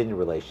forbidden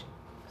relation.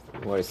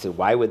 Or so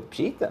why would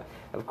Pshita?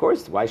 Of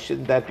course, why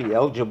shouldn't that be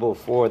eligible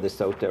for the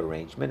sotah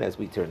arrangement as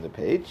we turn the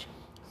page?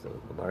 So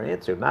our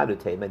answer, part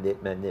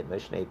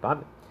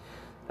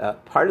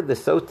of the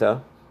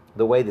sotah,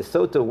 the way the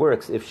sotah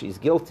works, if she's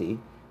guilty,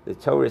 the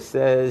Torah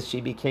says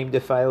she became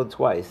defiled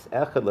twice.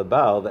 Echad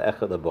lebal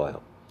ve'echad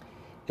leboil.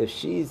 If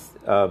she's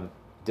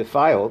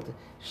defiled,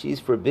 she's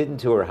forbidden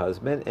to her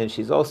husband, and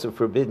she's also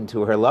forbidden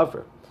to her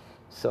lover.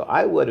 So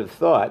I would have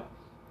thought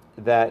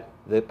that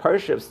the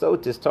Parsha of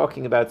Sotah is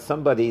talking about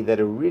somebody that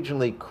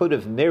originally could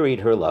have married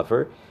her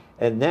lover,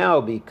 and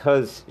now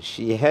because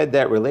she had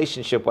that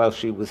relationship while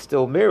she was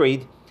still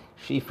married,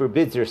 she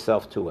forbids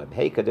herself to him.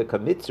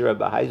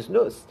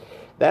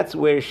 That's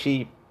where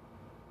she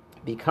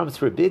becomes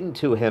forbidden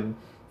to him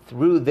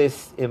through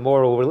this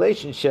immoral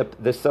relationship.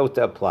 The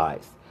Sotah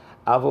applies.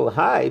 Avol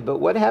hai, but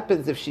what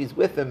happens if she's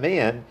with a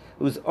man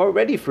who's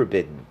already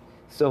forbidden?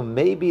 So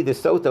maybe the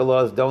Sotah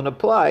laws don't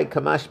apply,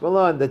 Kamash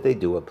Malon, that they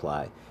do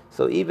apply.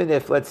 So even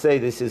if, let's say,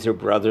 this is her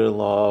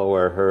brother-in-law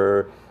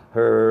or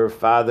her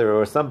father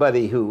or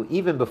somebody who,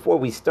 even before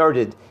we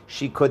started,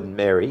 she couldn't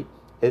marry,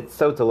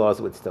 Sotah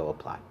laws would still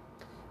apply.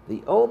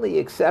 The only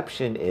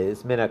exception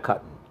is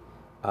minakatan.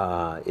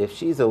 If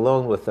she's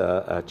alone with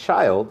a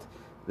child,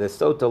 the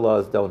Sotah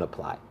laws don't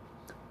apply.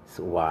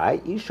 So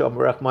why? Ishom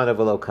Rachmana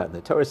v'lo katan.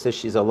 The Torah says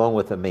she's alone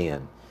with a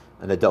man,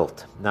 an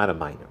adult, not a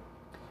minor.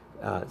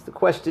 So the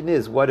question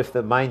is, what if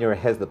the minor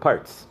has the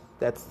parts?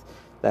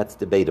 That's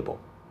debatable.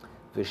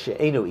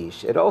 V'she'enu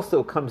ish. It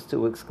also comes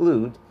to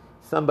exclude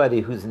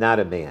somebody who's not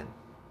a man.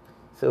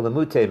 So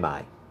lemute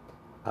mai.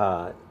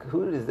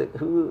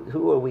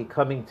 Who are we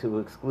coming to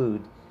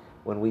exclude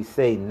when we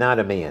say not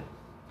a man?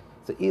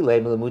 So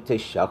ilay lemute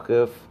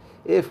shakif.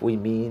 If we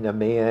mean a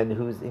man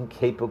who's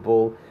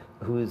incapable,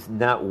 who's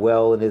not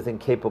well and is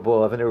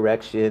incapable of an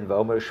erection,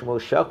 v'omer shmo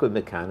shakif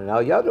mekanan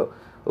al yado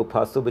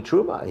upasul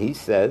b'truma. He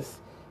says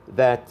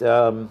that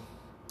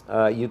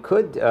you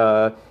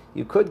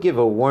could give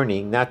a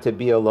warning not to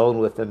be alone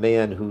with a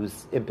man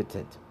who's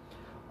impotent,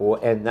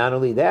 and not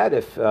only that,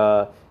 if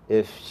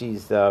she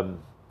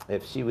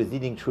was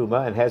eating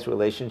truma and has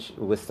relationship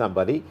with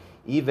somebody,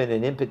 even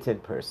an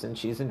impotent person,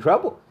 she's in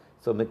trouble.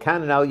 So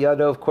Mekan and Al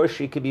Yado, of course,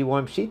 she could be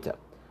warm Pshita.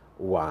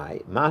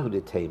 Why? Mahu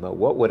de Tema,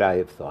 what would I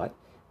have thought?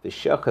 The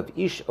Shach of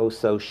Ish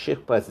Oso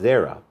Shikba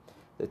Zera.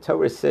 The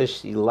Torah says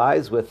she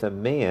lies with a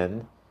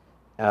man,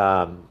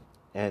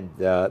 and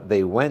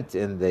they went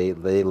and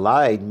they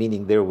lied,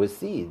 meaning there was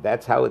seed.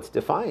 That's how it's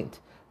defined.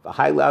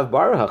 V'hailav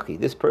barahachi,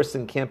 this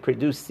person can't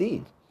produce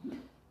seed.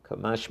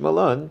 Kamash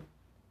Malon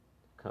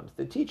comes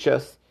to teach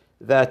us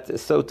that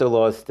Sotah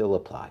laws still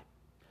apply.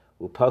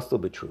 Upastel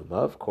betruma,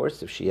 of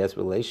course, if she has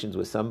relations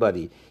with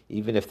somebody,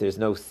 even if there's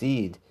no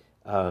seed,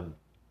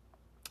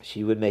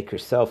 she would make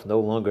herself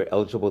no longer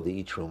eligible to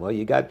eat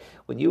truma.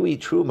 When you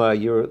eat truma,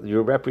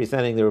 you're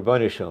representing the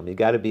Rabbanu Shalom. You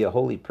got to be a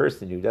holy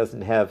person who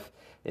doesn't have,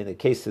 in the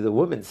case of the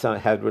woman,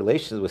 had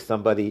relations with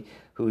somebody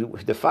who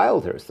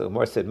defiled her. So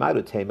Mor said,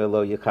 Madu tema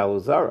lo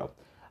yikalu zaro.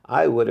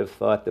 I would have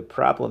thought the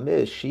problem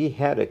is she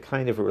had a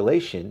kind of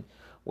relation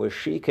where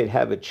she could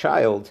have a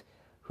child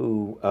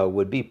who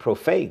would be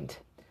profaned,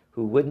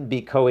 who wouldn't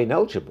be Kohen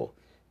eligible.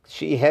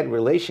 She had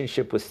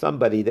relationship with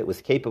somebody that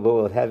was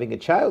capable of having a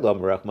child,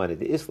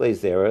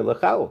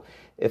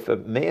 if a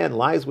man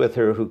lies with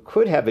her who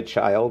could have a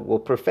child, will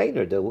profane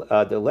her,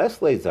 the less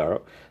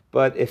lezaro.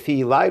 But if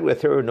he lied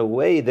with her in a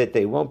way that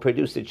they won't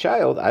produce a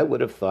child, I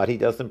would have thought he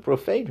doesn't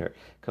profane her.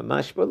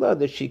 Kamash bala,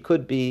 that she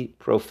could be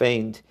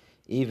profaned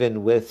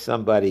even with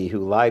somebody who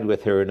lied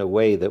with her in a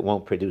way that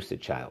won't produce a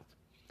child.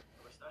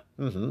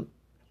 Mm-hmm.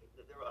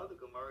 There are other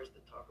Gemaras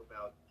that talk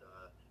about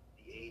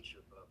the age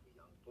of a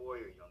young boy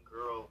or young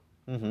girl.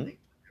 Mm-hmm.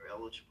 They're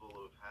eligible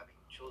of having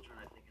children.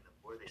 I think in the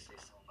boy they say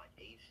something like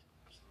 8,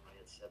 something like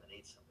 7,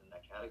 8, something in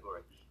that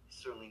category. It's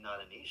certainly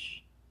not an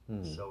ish.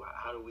 So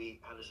how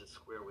does it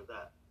square with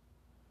that?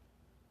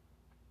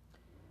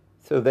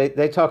 So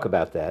they talk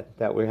about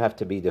that would have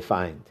to be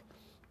defined.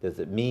 Does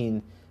it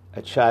mean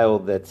a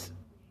child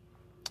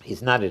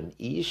he's not an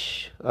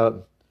ish?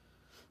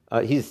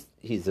 He's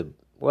a,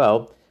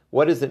 well,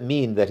 what does it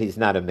mean that he's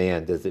not a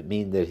man? Does it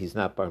mean that he's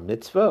not bar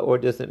mitzvah, or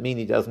does it mean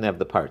he doesn't have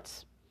the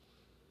parts?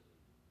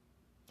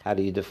 How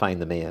do you define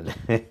the man?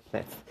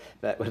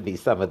 That would be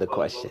some of the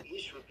question. Well,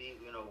 ish would be,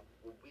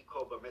 what we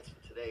call bar mitzvah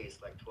today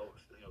is like 12,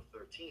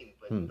 13,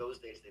 but in those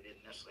days they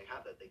didn't necessarily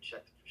have that. They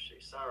checked for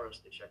shei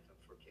saros, they checked them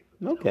for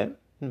capability,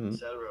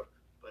 etc.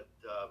 But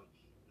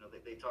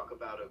they talk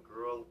about a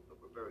girl can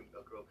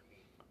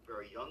be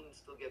very young and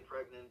still get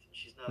pregnant.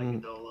 She's not a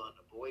gedola, and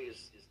a boy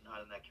is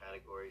not in that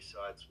category. So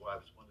that's why I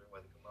was wondering why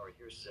the Gemara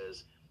here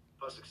says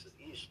pasuk says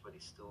ish, but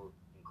he's still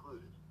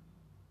included.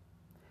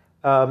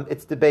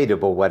 It's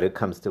debatable what it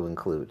comes to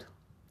include.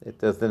 It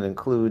doesn't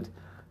include.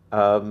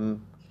 We're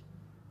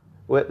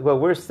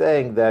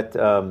saying that.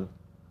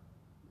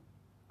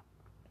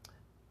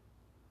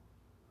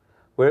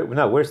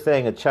 We're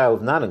saying a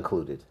child's not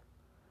included.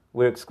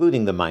 We're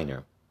excluding the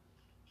minor.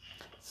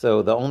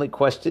 So the only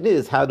question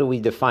is, how do we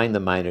define the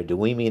minor? Do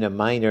we mean a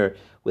minor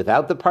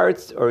without the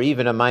parts, or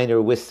even a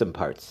minor with some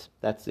parts?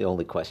 That's the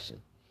only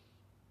question.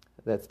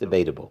 That's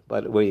debatable,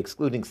 but we're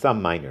excluding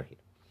some minor here.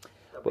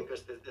 No,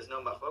 because there's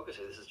no mafocus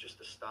here. This is just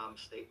a stam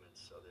statement.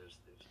 So there's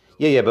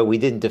yeah, but we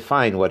didn't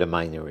define what a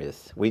minor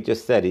is. We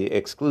just said it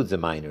excludes a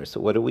minor. So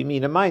what do we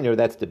mean a minor?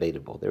 That's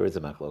debatable. There is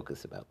a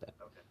mafocus about that.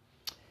 Okay.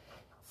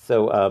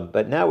 So,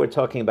 but now we're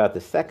talking about the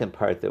second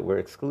part, that we're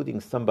excluding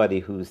somebody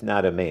who's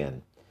not a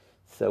man.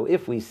 So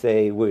if we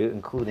say we're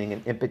including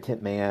an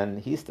impotent man,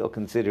 he's still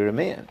considered a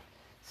man.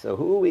 So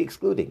who are we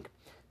excluding?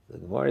 The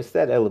Gemara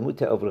said,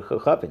 "Elamuta over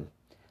chachavin."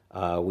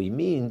 We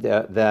mean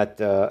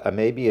that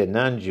maybe a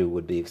non-Jew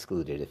would be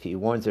excluded. If he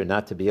warns her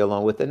not to be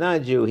alone with a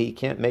non-Jew, he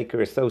can't make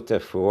her a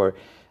sotah for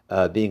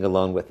being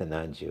alone with a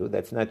non-Jew.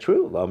 That's not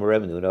true.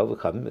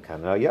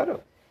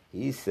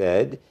 He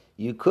said,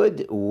 you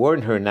could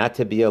warn her not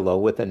to be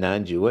alone with a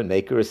non-Jew and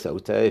make her a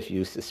sotah if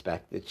you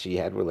suspect that she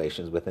had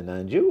relations with a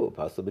non-Jew,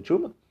 apostle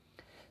b'truma.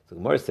 So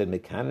Gemara said,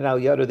 Mekanan al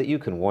yado, that you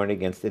can warn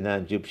against a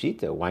non-Jew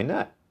pshita. Why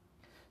not?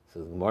 So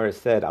the Gemara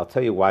said, I'll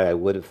tell you why I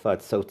would have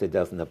thought sotah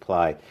doesn't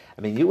apply.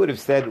 I mean, you would have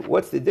said,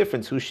 what's the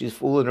difference who she's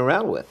fooling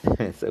around with?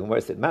 So the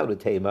Gemara said, Ma'u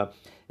tema.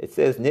 It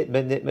says,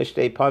 nitma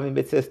shtei pamim,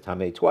 it says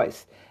tameh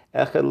twice.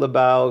 Echad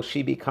labal,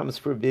 she becomes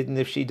forbidden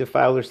if she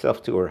defile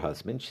herself to her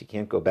husband. She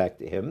can't go back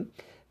to him.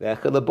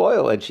 V'echad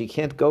laboil, and she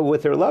can't go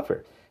with her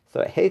lover.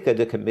 So heka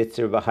de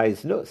kamitzer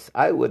v'haiznus.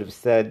 I would have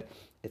said,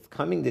 it's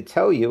coming to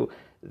tell you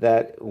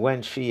that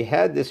when she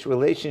had this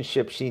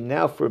relationship, she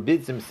now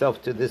forbids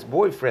himself to this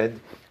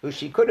boyfriend who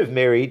she could have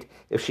married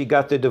if she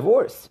got the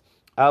divorce.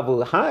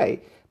 Avu hai,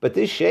 but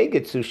this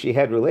shegetz who she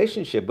had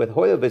relationship with,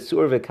 hoya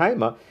v'sur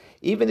v'kaima,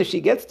 even if she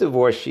gets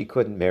divorced, she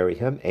couldn't marry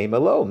him.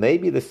 Amalo,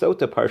 maybe the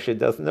sotah parsha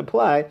doesn't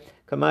apply.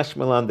 Kamash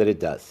malan, that it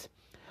does.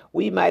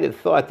 We might have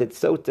thought that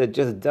sotah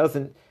just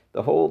doesn't.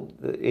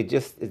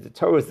 The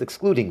Torah is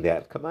excluding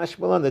that. Kamash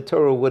malan, the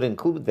Torah would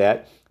include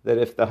that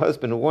if the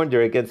husband warned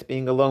her against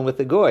being alone with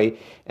the goy,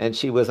 and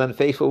she was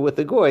unfaithful with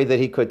the goy, that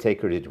he could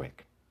take her to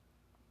drink.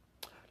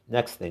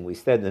 Next thing, we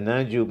said the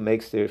non-Jew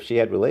makes her, if she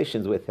had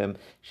relations with him,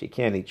 she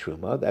can't eat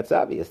truma. That's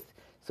obvious.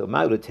 So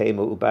ma'u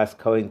tema ubas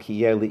kohen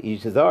kiyer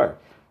li'ish zar.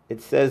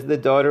 It says the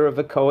daughter of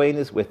a Kohen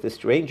is with the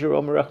stranger,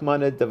 Omer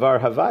Rachmana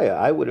Davar Havaya.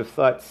 I would have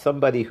thought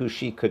somebody who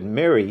she could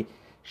marry,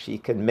 she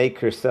can make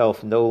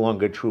herself no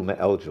longer Truma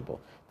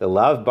eligible. The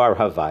Lav Bar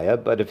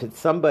Havaya, but if it's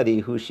somebody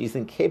who she's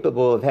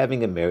incapable of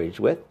having a marriage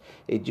with,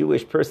 a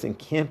Jewish person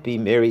can't be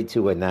married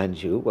to a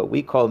non-Jew. What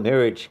we call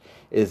marriage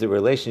is a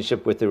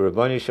relationship with the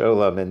Rabboni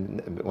Shalom,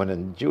 and when a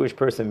Jewish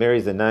person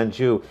marries a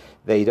non-Jew,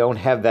 they don't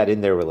have that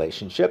in their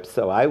relationship.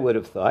 So I would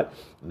have thought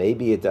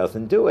maybe it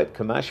doesn't do it.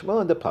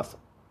 Kamashmo and the Pasuk.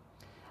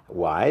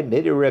 Why? How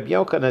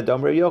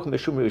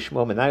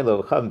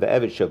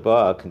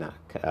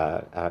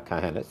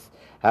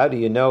do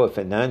you know if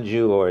a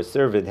non-Jew or a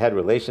servant had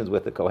relations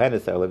with the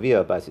Kohenes or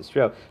Leviah Bas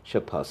Yisrael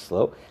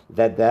Shapaslo,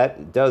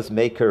 that does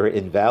make her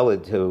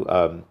invalid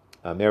to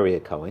marry a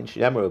Kohen?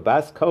 Shemar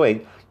Bas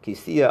Kohen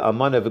Kisiya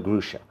Amana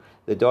V'Grusha.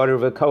 The daughter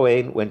of a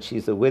Kohen, when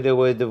she's a widow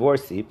or a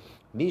divorcee,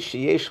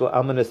 Mishi Yeshlo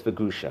Amanas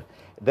V'Grusha.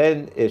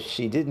 Then, if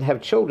she didn't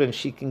have children,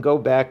 she can go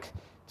back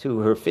to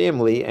her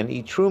family and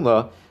eat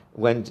truma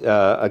when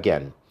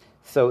again.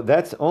 So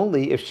that's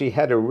only if she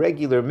had a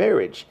regular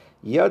marriage.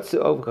 But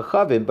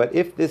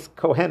if this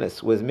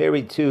Kohenes was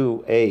married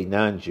to a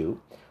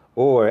non-Jew,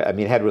 or,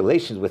 had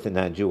relations with a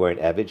non-Jew or an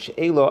Avid,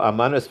 She'elo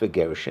Amanos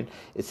V'Gerushin,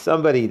 it's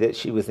somebody that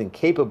she was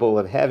incapable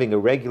of having a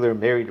regular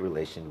married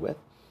relation with,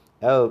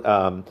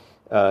 then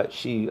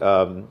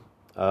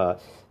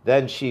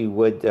she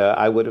would,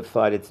 I would have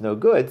thought it's no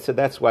good, so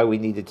that's why we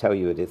need to tell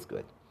you it is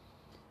good.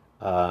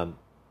 Ve'ela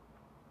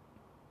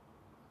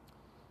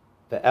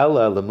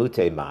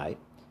lemute mai.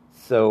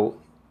 So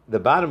the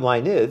bottom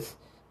line is,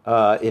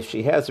 if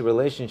she has a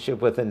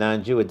relationship with a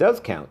non-Jew, it does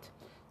count.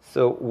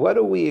 So what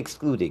are we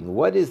excluding?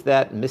 What is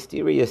that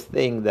mysterious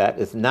thing that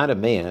is not a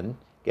man,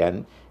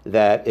 again,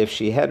 that if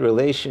she had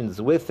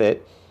relations with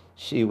it,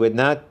 she would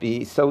not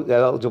be so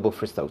eligible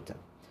for Sotah?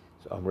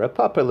 So Amra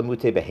Papa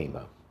lemute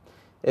behema.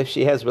 If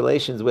she has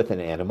relations with an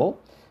animal,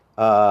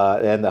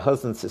 and the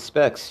husband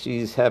suspects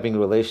she's having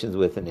relations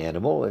with an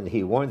animal, and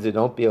he warns her,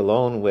 don't be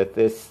alone with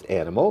this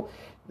animal,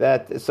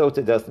 that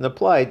Sotah doesn't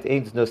apply. It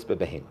ain't nus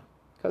behema,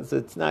 because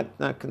it's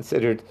not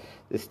considered.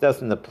 This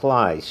doesn't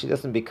apply. She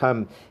doesn't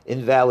become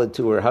invalid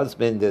to her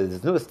husband.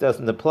 The nus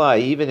doesn't apply,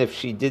 even if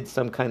she did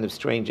some kind of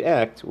strange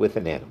act with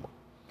an animal.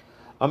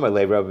 How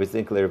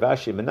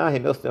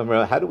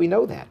do we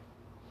know that?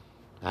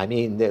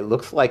 It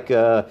looks like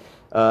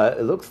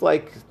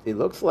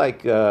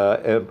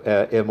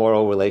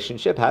immoral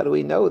relationship. How do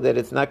we know that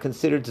it's not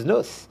considered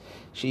znus?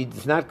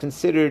 She's not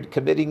considered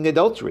committing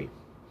adultery.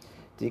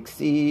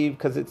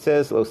 Because it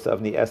says lo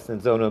savni esten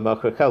zona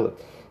machar.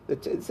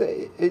 It's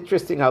an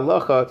interesting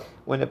halacha.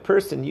 When a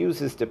person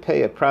uses to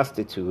pay a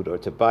prostitute or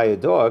to buy a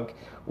dog,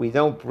 we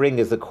don't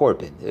bring as a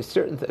korban. A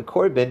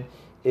korban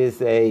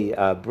is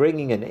a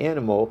bringing an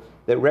animal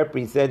that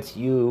represents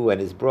you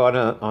and is brought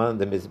on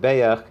the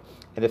mizbeach.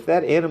 And if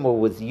that animal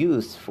was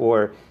used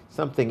for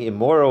something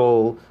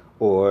immoral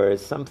or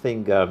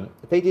something,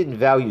 they didn't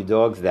value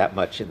dogs that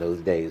much in those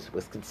days. It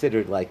was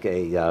considered like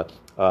a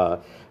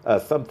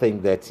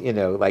something that,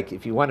 like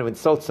if you want to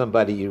insult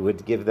somebody, you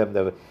would give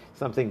them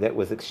something that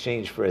was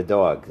exchanged for a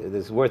dog. It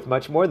is worth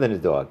much more than a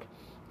dog.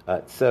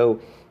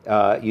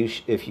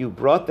 If you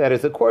brought that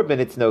as a korban,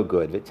 it's no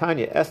good.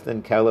 Vitanya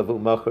esten kalavu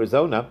machar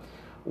zona.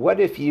 What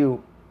if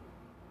you?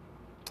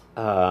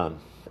 I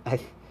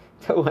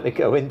don't want to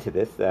go into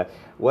this.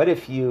 What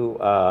if you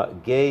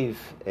gave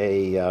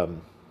a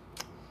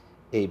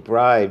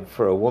bribe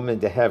for a woman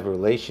to have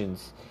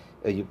relations?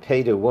 You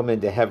paid a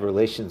woman to have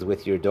relations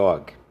with your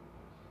dog.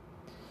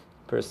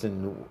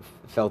 Person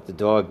felt the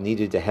dog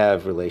needed to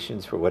have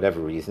relations for whatever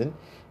reason,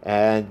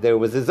 and there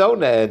was a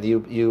zona, and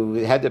you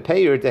had to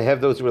pay her to have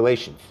those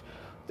relations.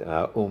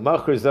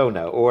 Umachar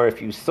zona, or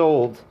if a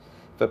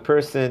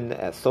person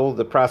sold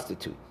a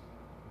prostitute,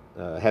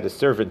 had a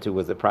servant who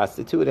was a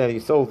prostitute, and he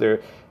sold her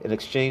in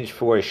exchange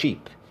for a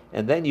sheep,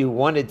 and then you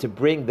wanted to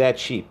bring that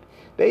sheep.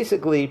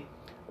 Basically,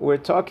 we're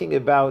talking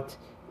about,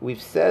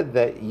 we've said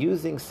that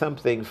using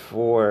something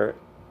for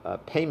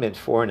payment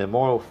for an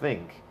immoral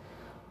thing,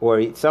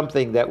 or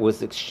something that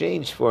was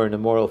exchanged for an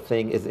immoral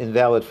thing, is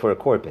invalid for a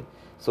korban.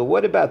 So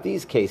what about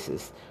these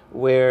cases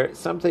where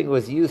something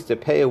was used to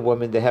pay a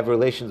woman to have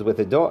relations with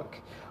a dog,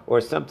 or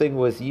something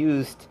was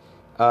used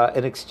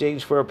in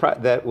exchange for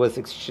that was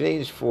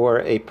exchanged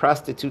for a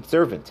prostitute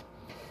servant?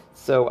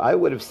 So I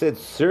would have said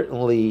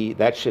certainly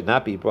that should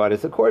not be brought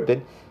as a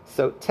korban.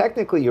 So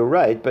technically you're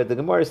right, but the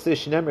Gemara says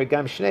Shnemer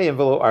Gam Shneim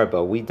V'lo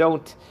Arba.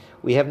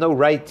 We have no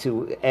right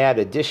to add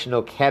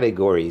additional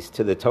categories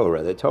to the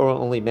Torah. The Torah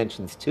only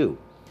mentions two.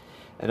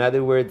 In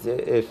other words,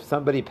 if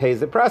somebody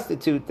pays a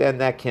prostitute, then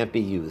that can't be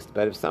used.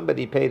 But if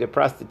somebody paid a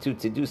prostitute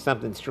to do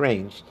something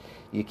strange,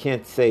 you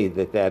can't say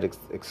that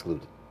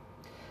excluded.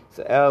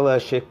 So Ella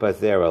Shikba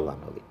Zera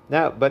Lamali.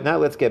 Now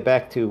let's get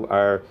back to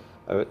our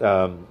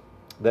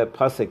that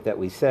pasuk that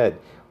we said.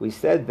 We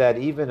said that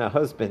even a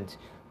husband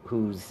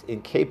who's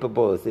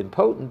incapable, is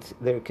impotent,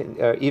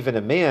 even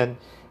a man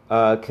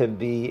can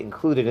be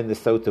included in the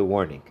Sotah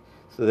warning.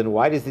 So then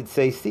why does it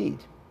say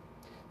seed?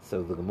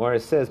 So the Gemara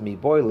says, Mi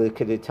boy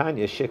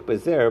l'kedetanya shik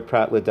bazer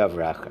prat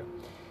l'davracher.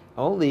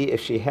 only if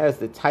she has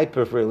the type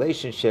of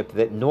relationship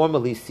that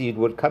normally seed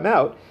would come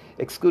out,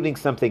 excluding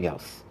something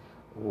else.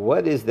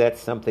 What is that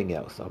something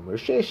else?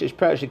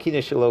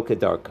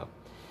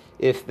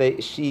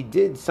 If she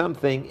did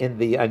something in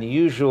the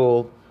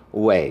unusual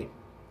way,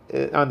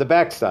 on the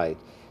backside,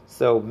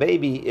 so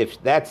maybe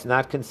if that's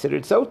not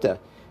considered sotah,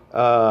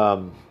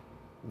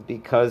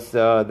 because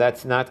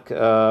that's not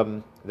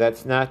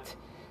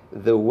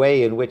the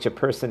way in which a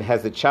person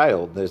has a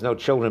child. There's no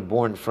children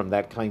born from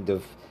that kind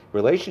of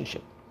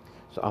relationship.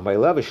 So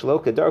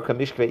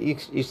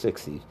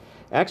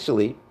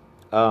actually,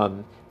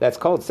 that's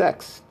called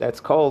sex. That's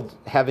called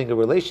having a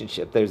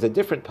relationship. There's a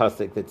different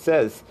pasuk that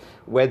says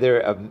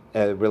whether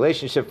a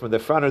relationship from the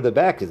front or the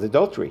back is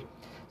adultery.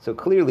 So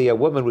clearly a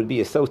woman would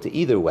be a sotah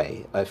either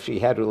way, if she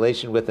had a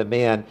relation with a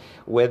man,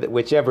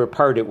 whichever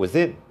part it was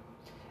in.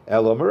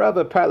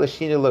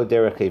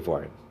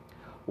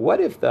 What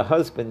if the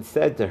husband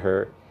said to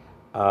her,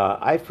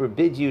 I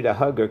forbid you to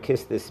hug or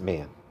kiss this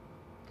man?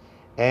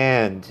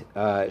 And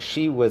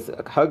she was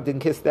hugged and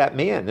kissed that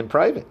man in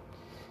private.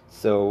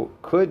 So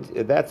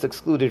that's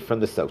excluded from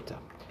the sotah.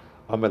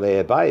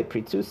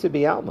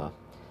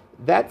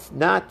 That's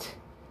not,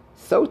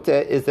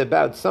 sotah is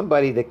about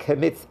somebody that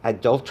commits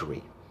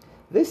adultery.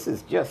 This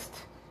is just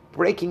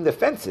breaking the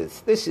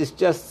fences. This is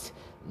just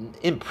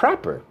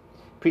improper.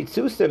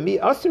 Pritzusa mi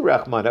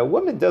asur. A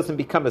woman doesn't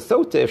become a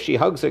sotah if she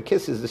hugs or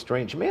kisses a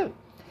strange man.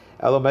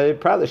 So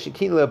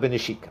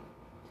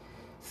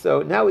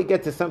now we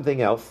get to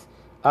something else.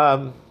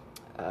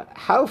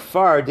 How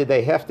far did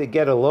they have to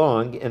get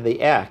along in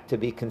the act to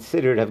be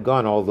considered have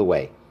gone all the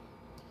way?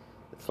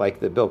 It's like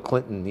the Bill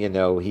Clinton, he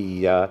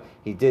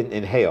didn't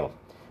inhale.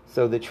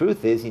 So the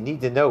truth is, you need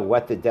to know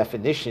what the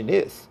definition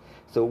is.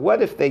 So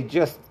what if they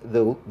just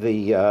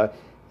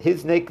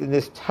his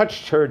nakedness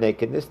touched her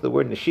nakedness? The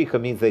word neshika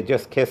means they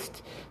just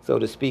kissed, so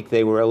to speak.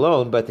 They were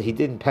alone, but he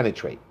didn't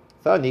penetrate.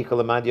 If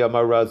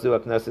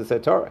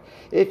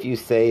you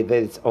say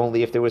that it's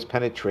only if there was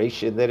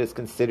penetration that it's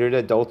considered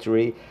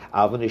adultery,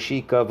 but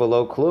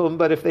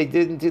if they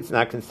didn't, it's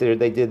not considered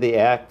they did the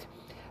act.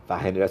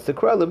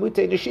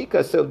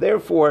 So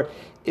therefore,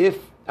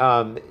 if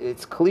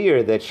it's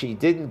clear that she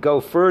didn't go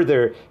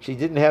further, she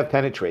didn't have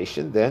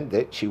penetration, then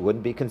that she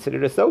wouldn't be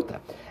considered a sotah.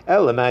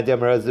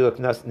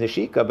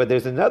 But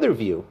there's another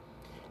view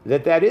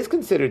that is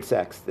considered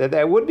sex,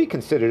 that would be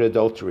considered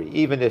adultery,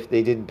 even if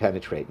they didn't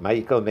penetrate.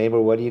 Ma'ikal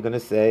Meimer, what are you going to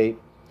say?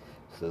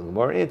 So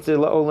more answer,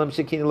 la'olam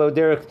shekin lo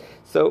derech.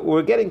 So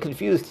we're getting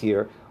confused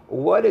here.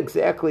 What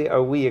exactly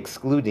are we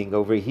excluding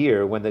over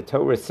here when the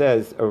Torah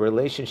says a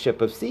relationship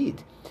of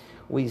seed?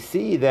 We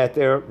see that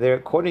they're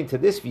according to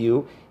this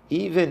view,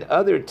 even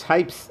other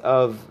types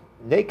of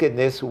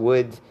nakedness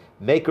would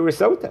make her a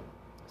sotah.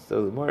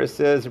 So the Gemara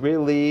says,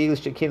 really,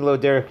 shekin lo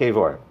derech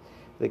kevor.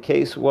 The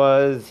case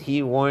was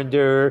he warned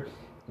her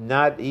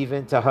not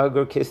even to hug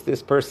or kiss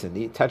this person.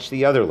 He touched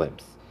the other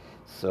limbs.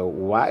 So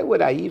why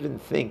would I even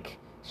think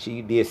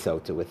she'd be a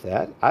sotah with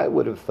that? I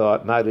would have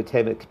thought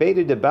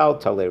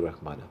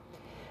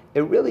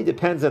it really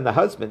depends on the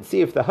husband. See,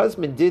 if the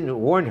husband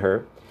didn't warn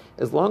her,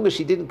 as long as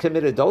she didn't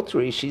commit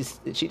adultery, she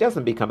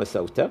doesn't become a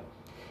sotah.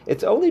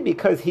 It's only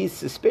because he's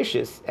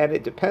suspicious, and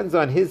it depends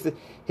on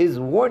his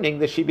warning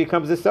that she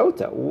becomes a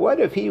sotah. What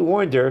if he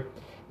warned her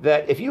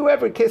that if you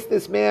ever kiss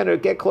this man or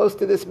get close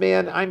to this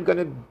man, I'm going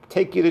to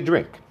take you to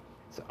drink?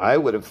 So I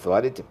would have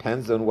thought it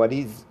depends on what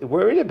he's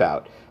worried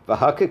about.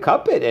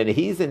 V'hakakapit, and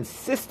he's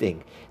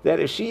insisting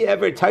that if she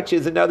ever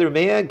touches another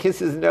man,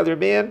 kisses another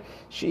man,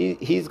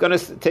 he's going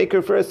to take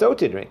her for a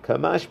sotah drink.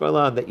 Kamash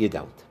malan that you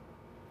don't.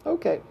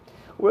 Okay,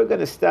 we're going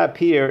to stop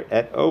here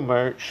at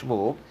Omer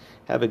Shmuel.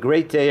 Have a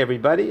great day,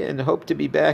 everybody, and hope to be back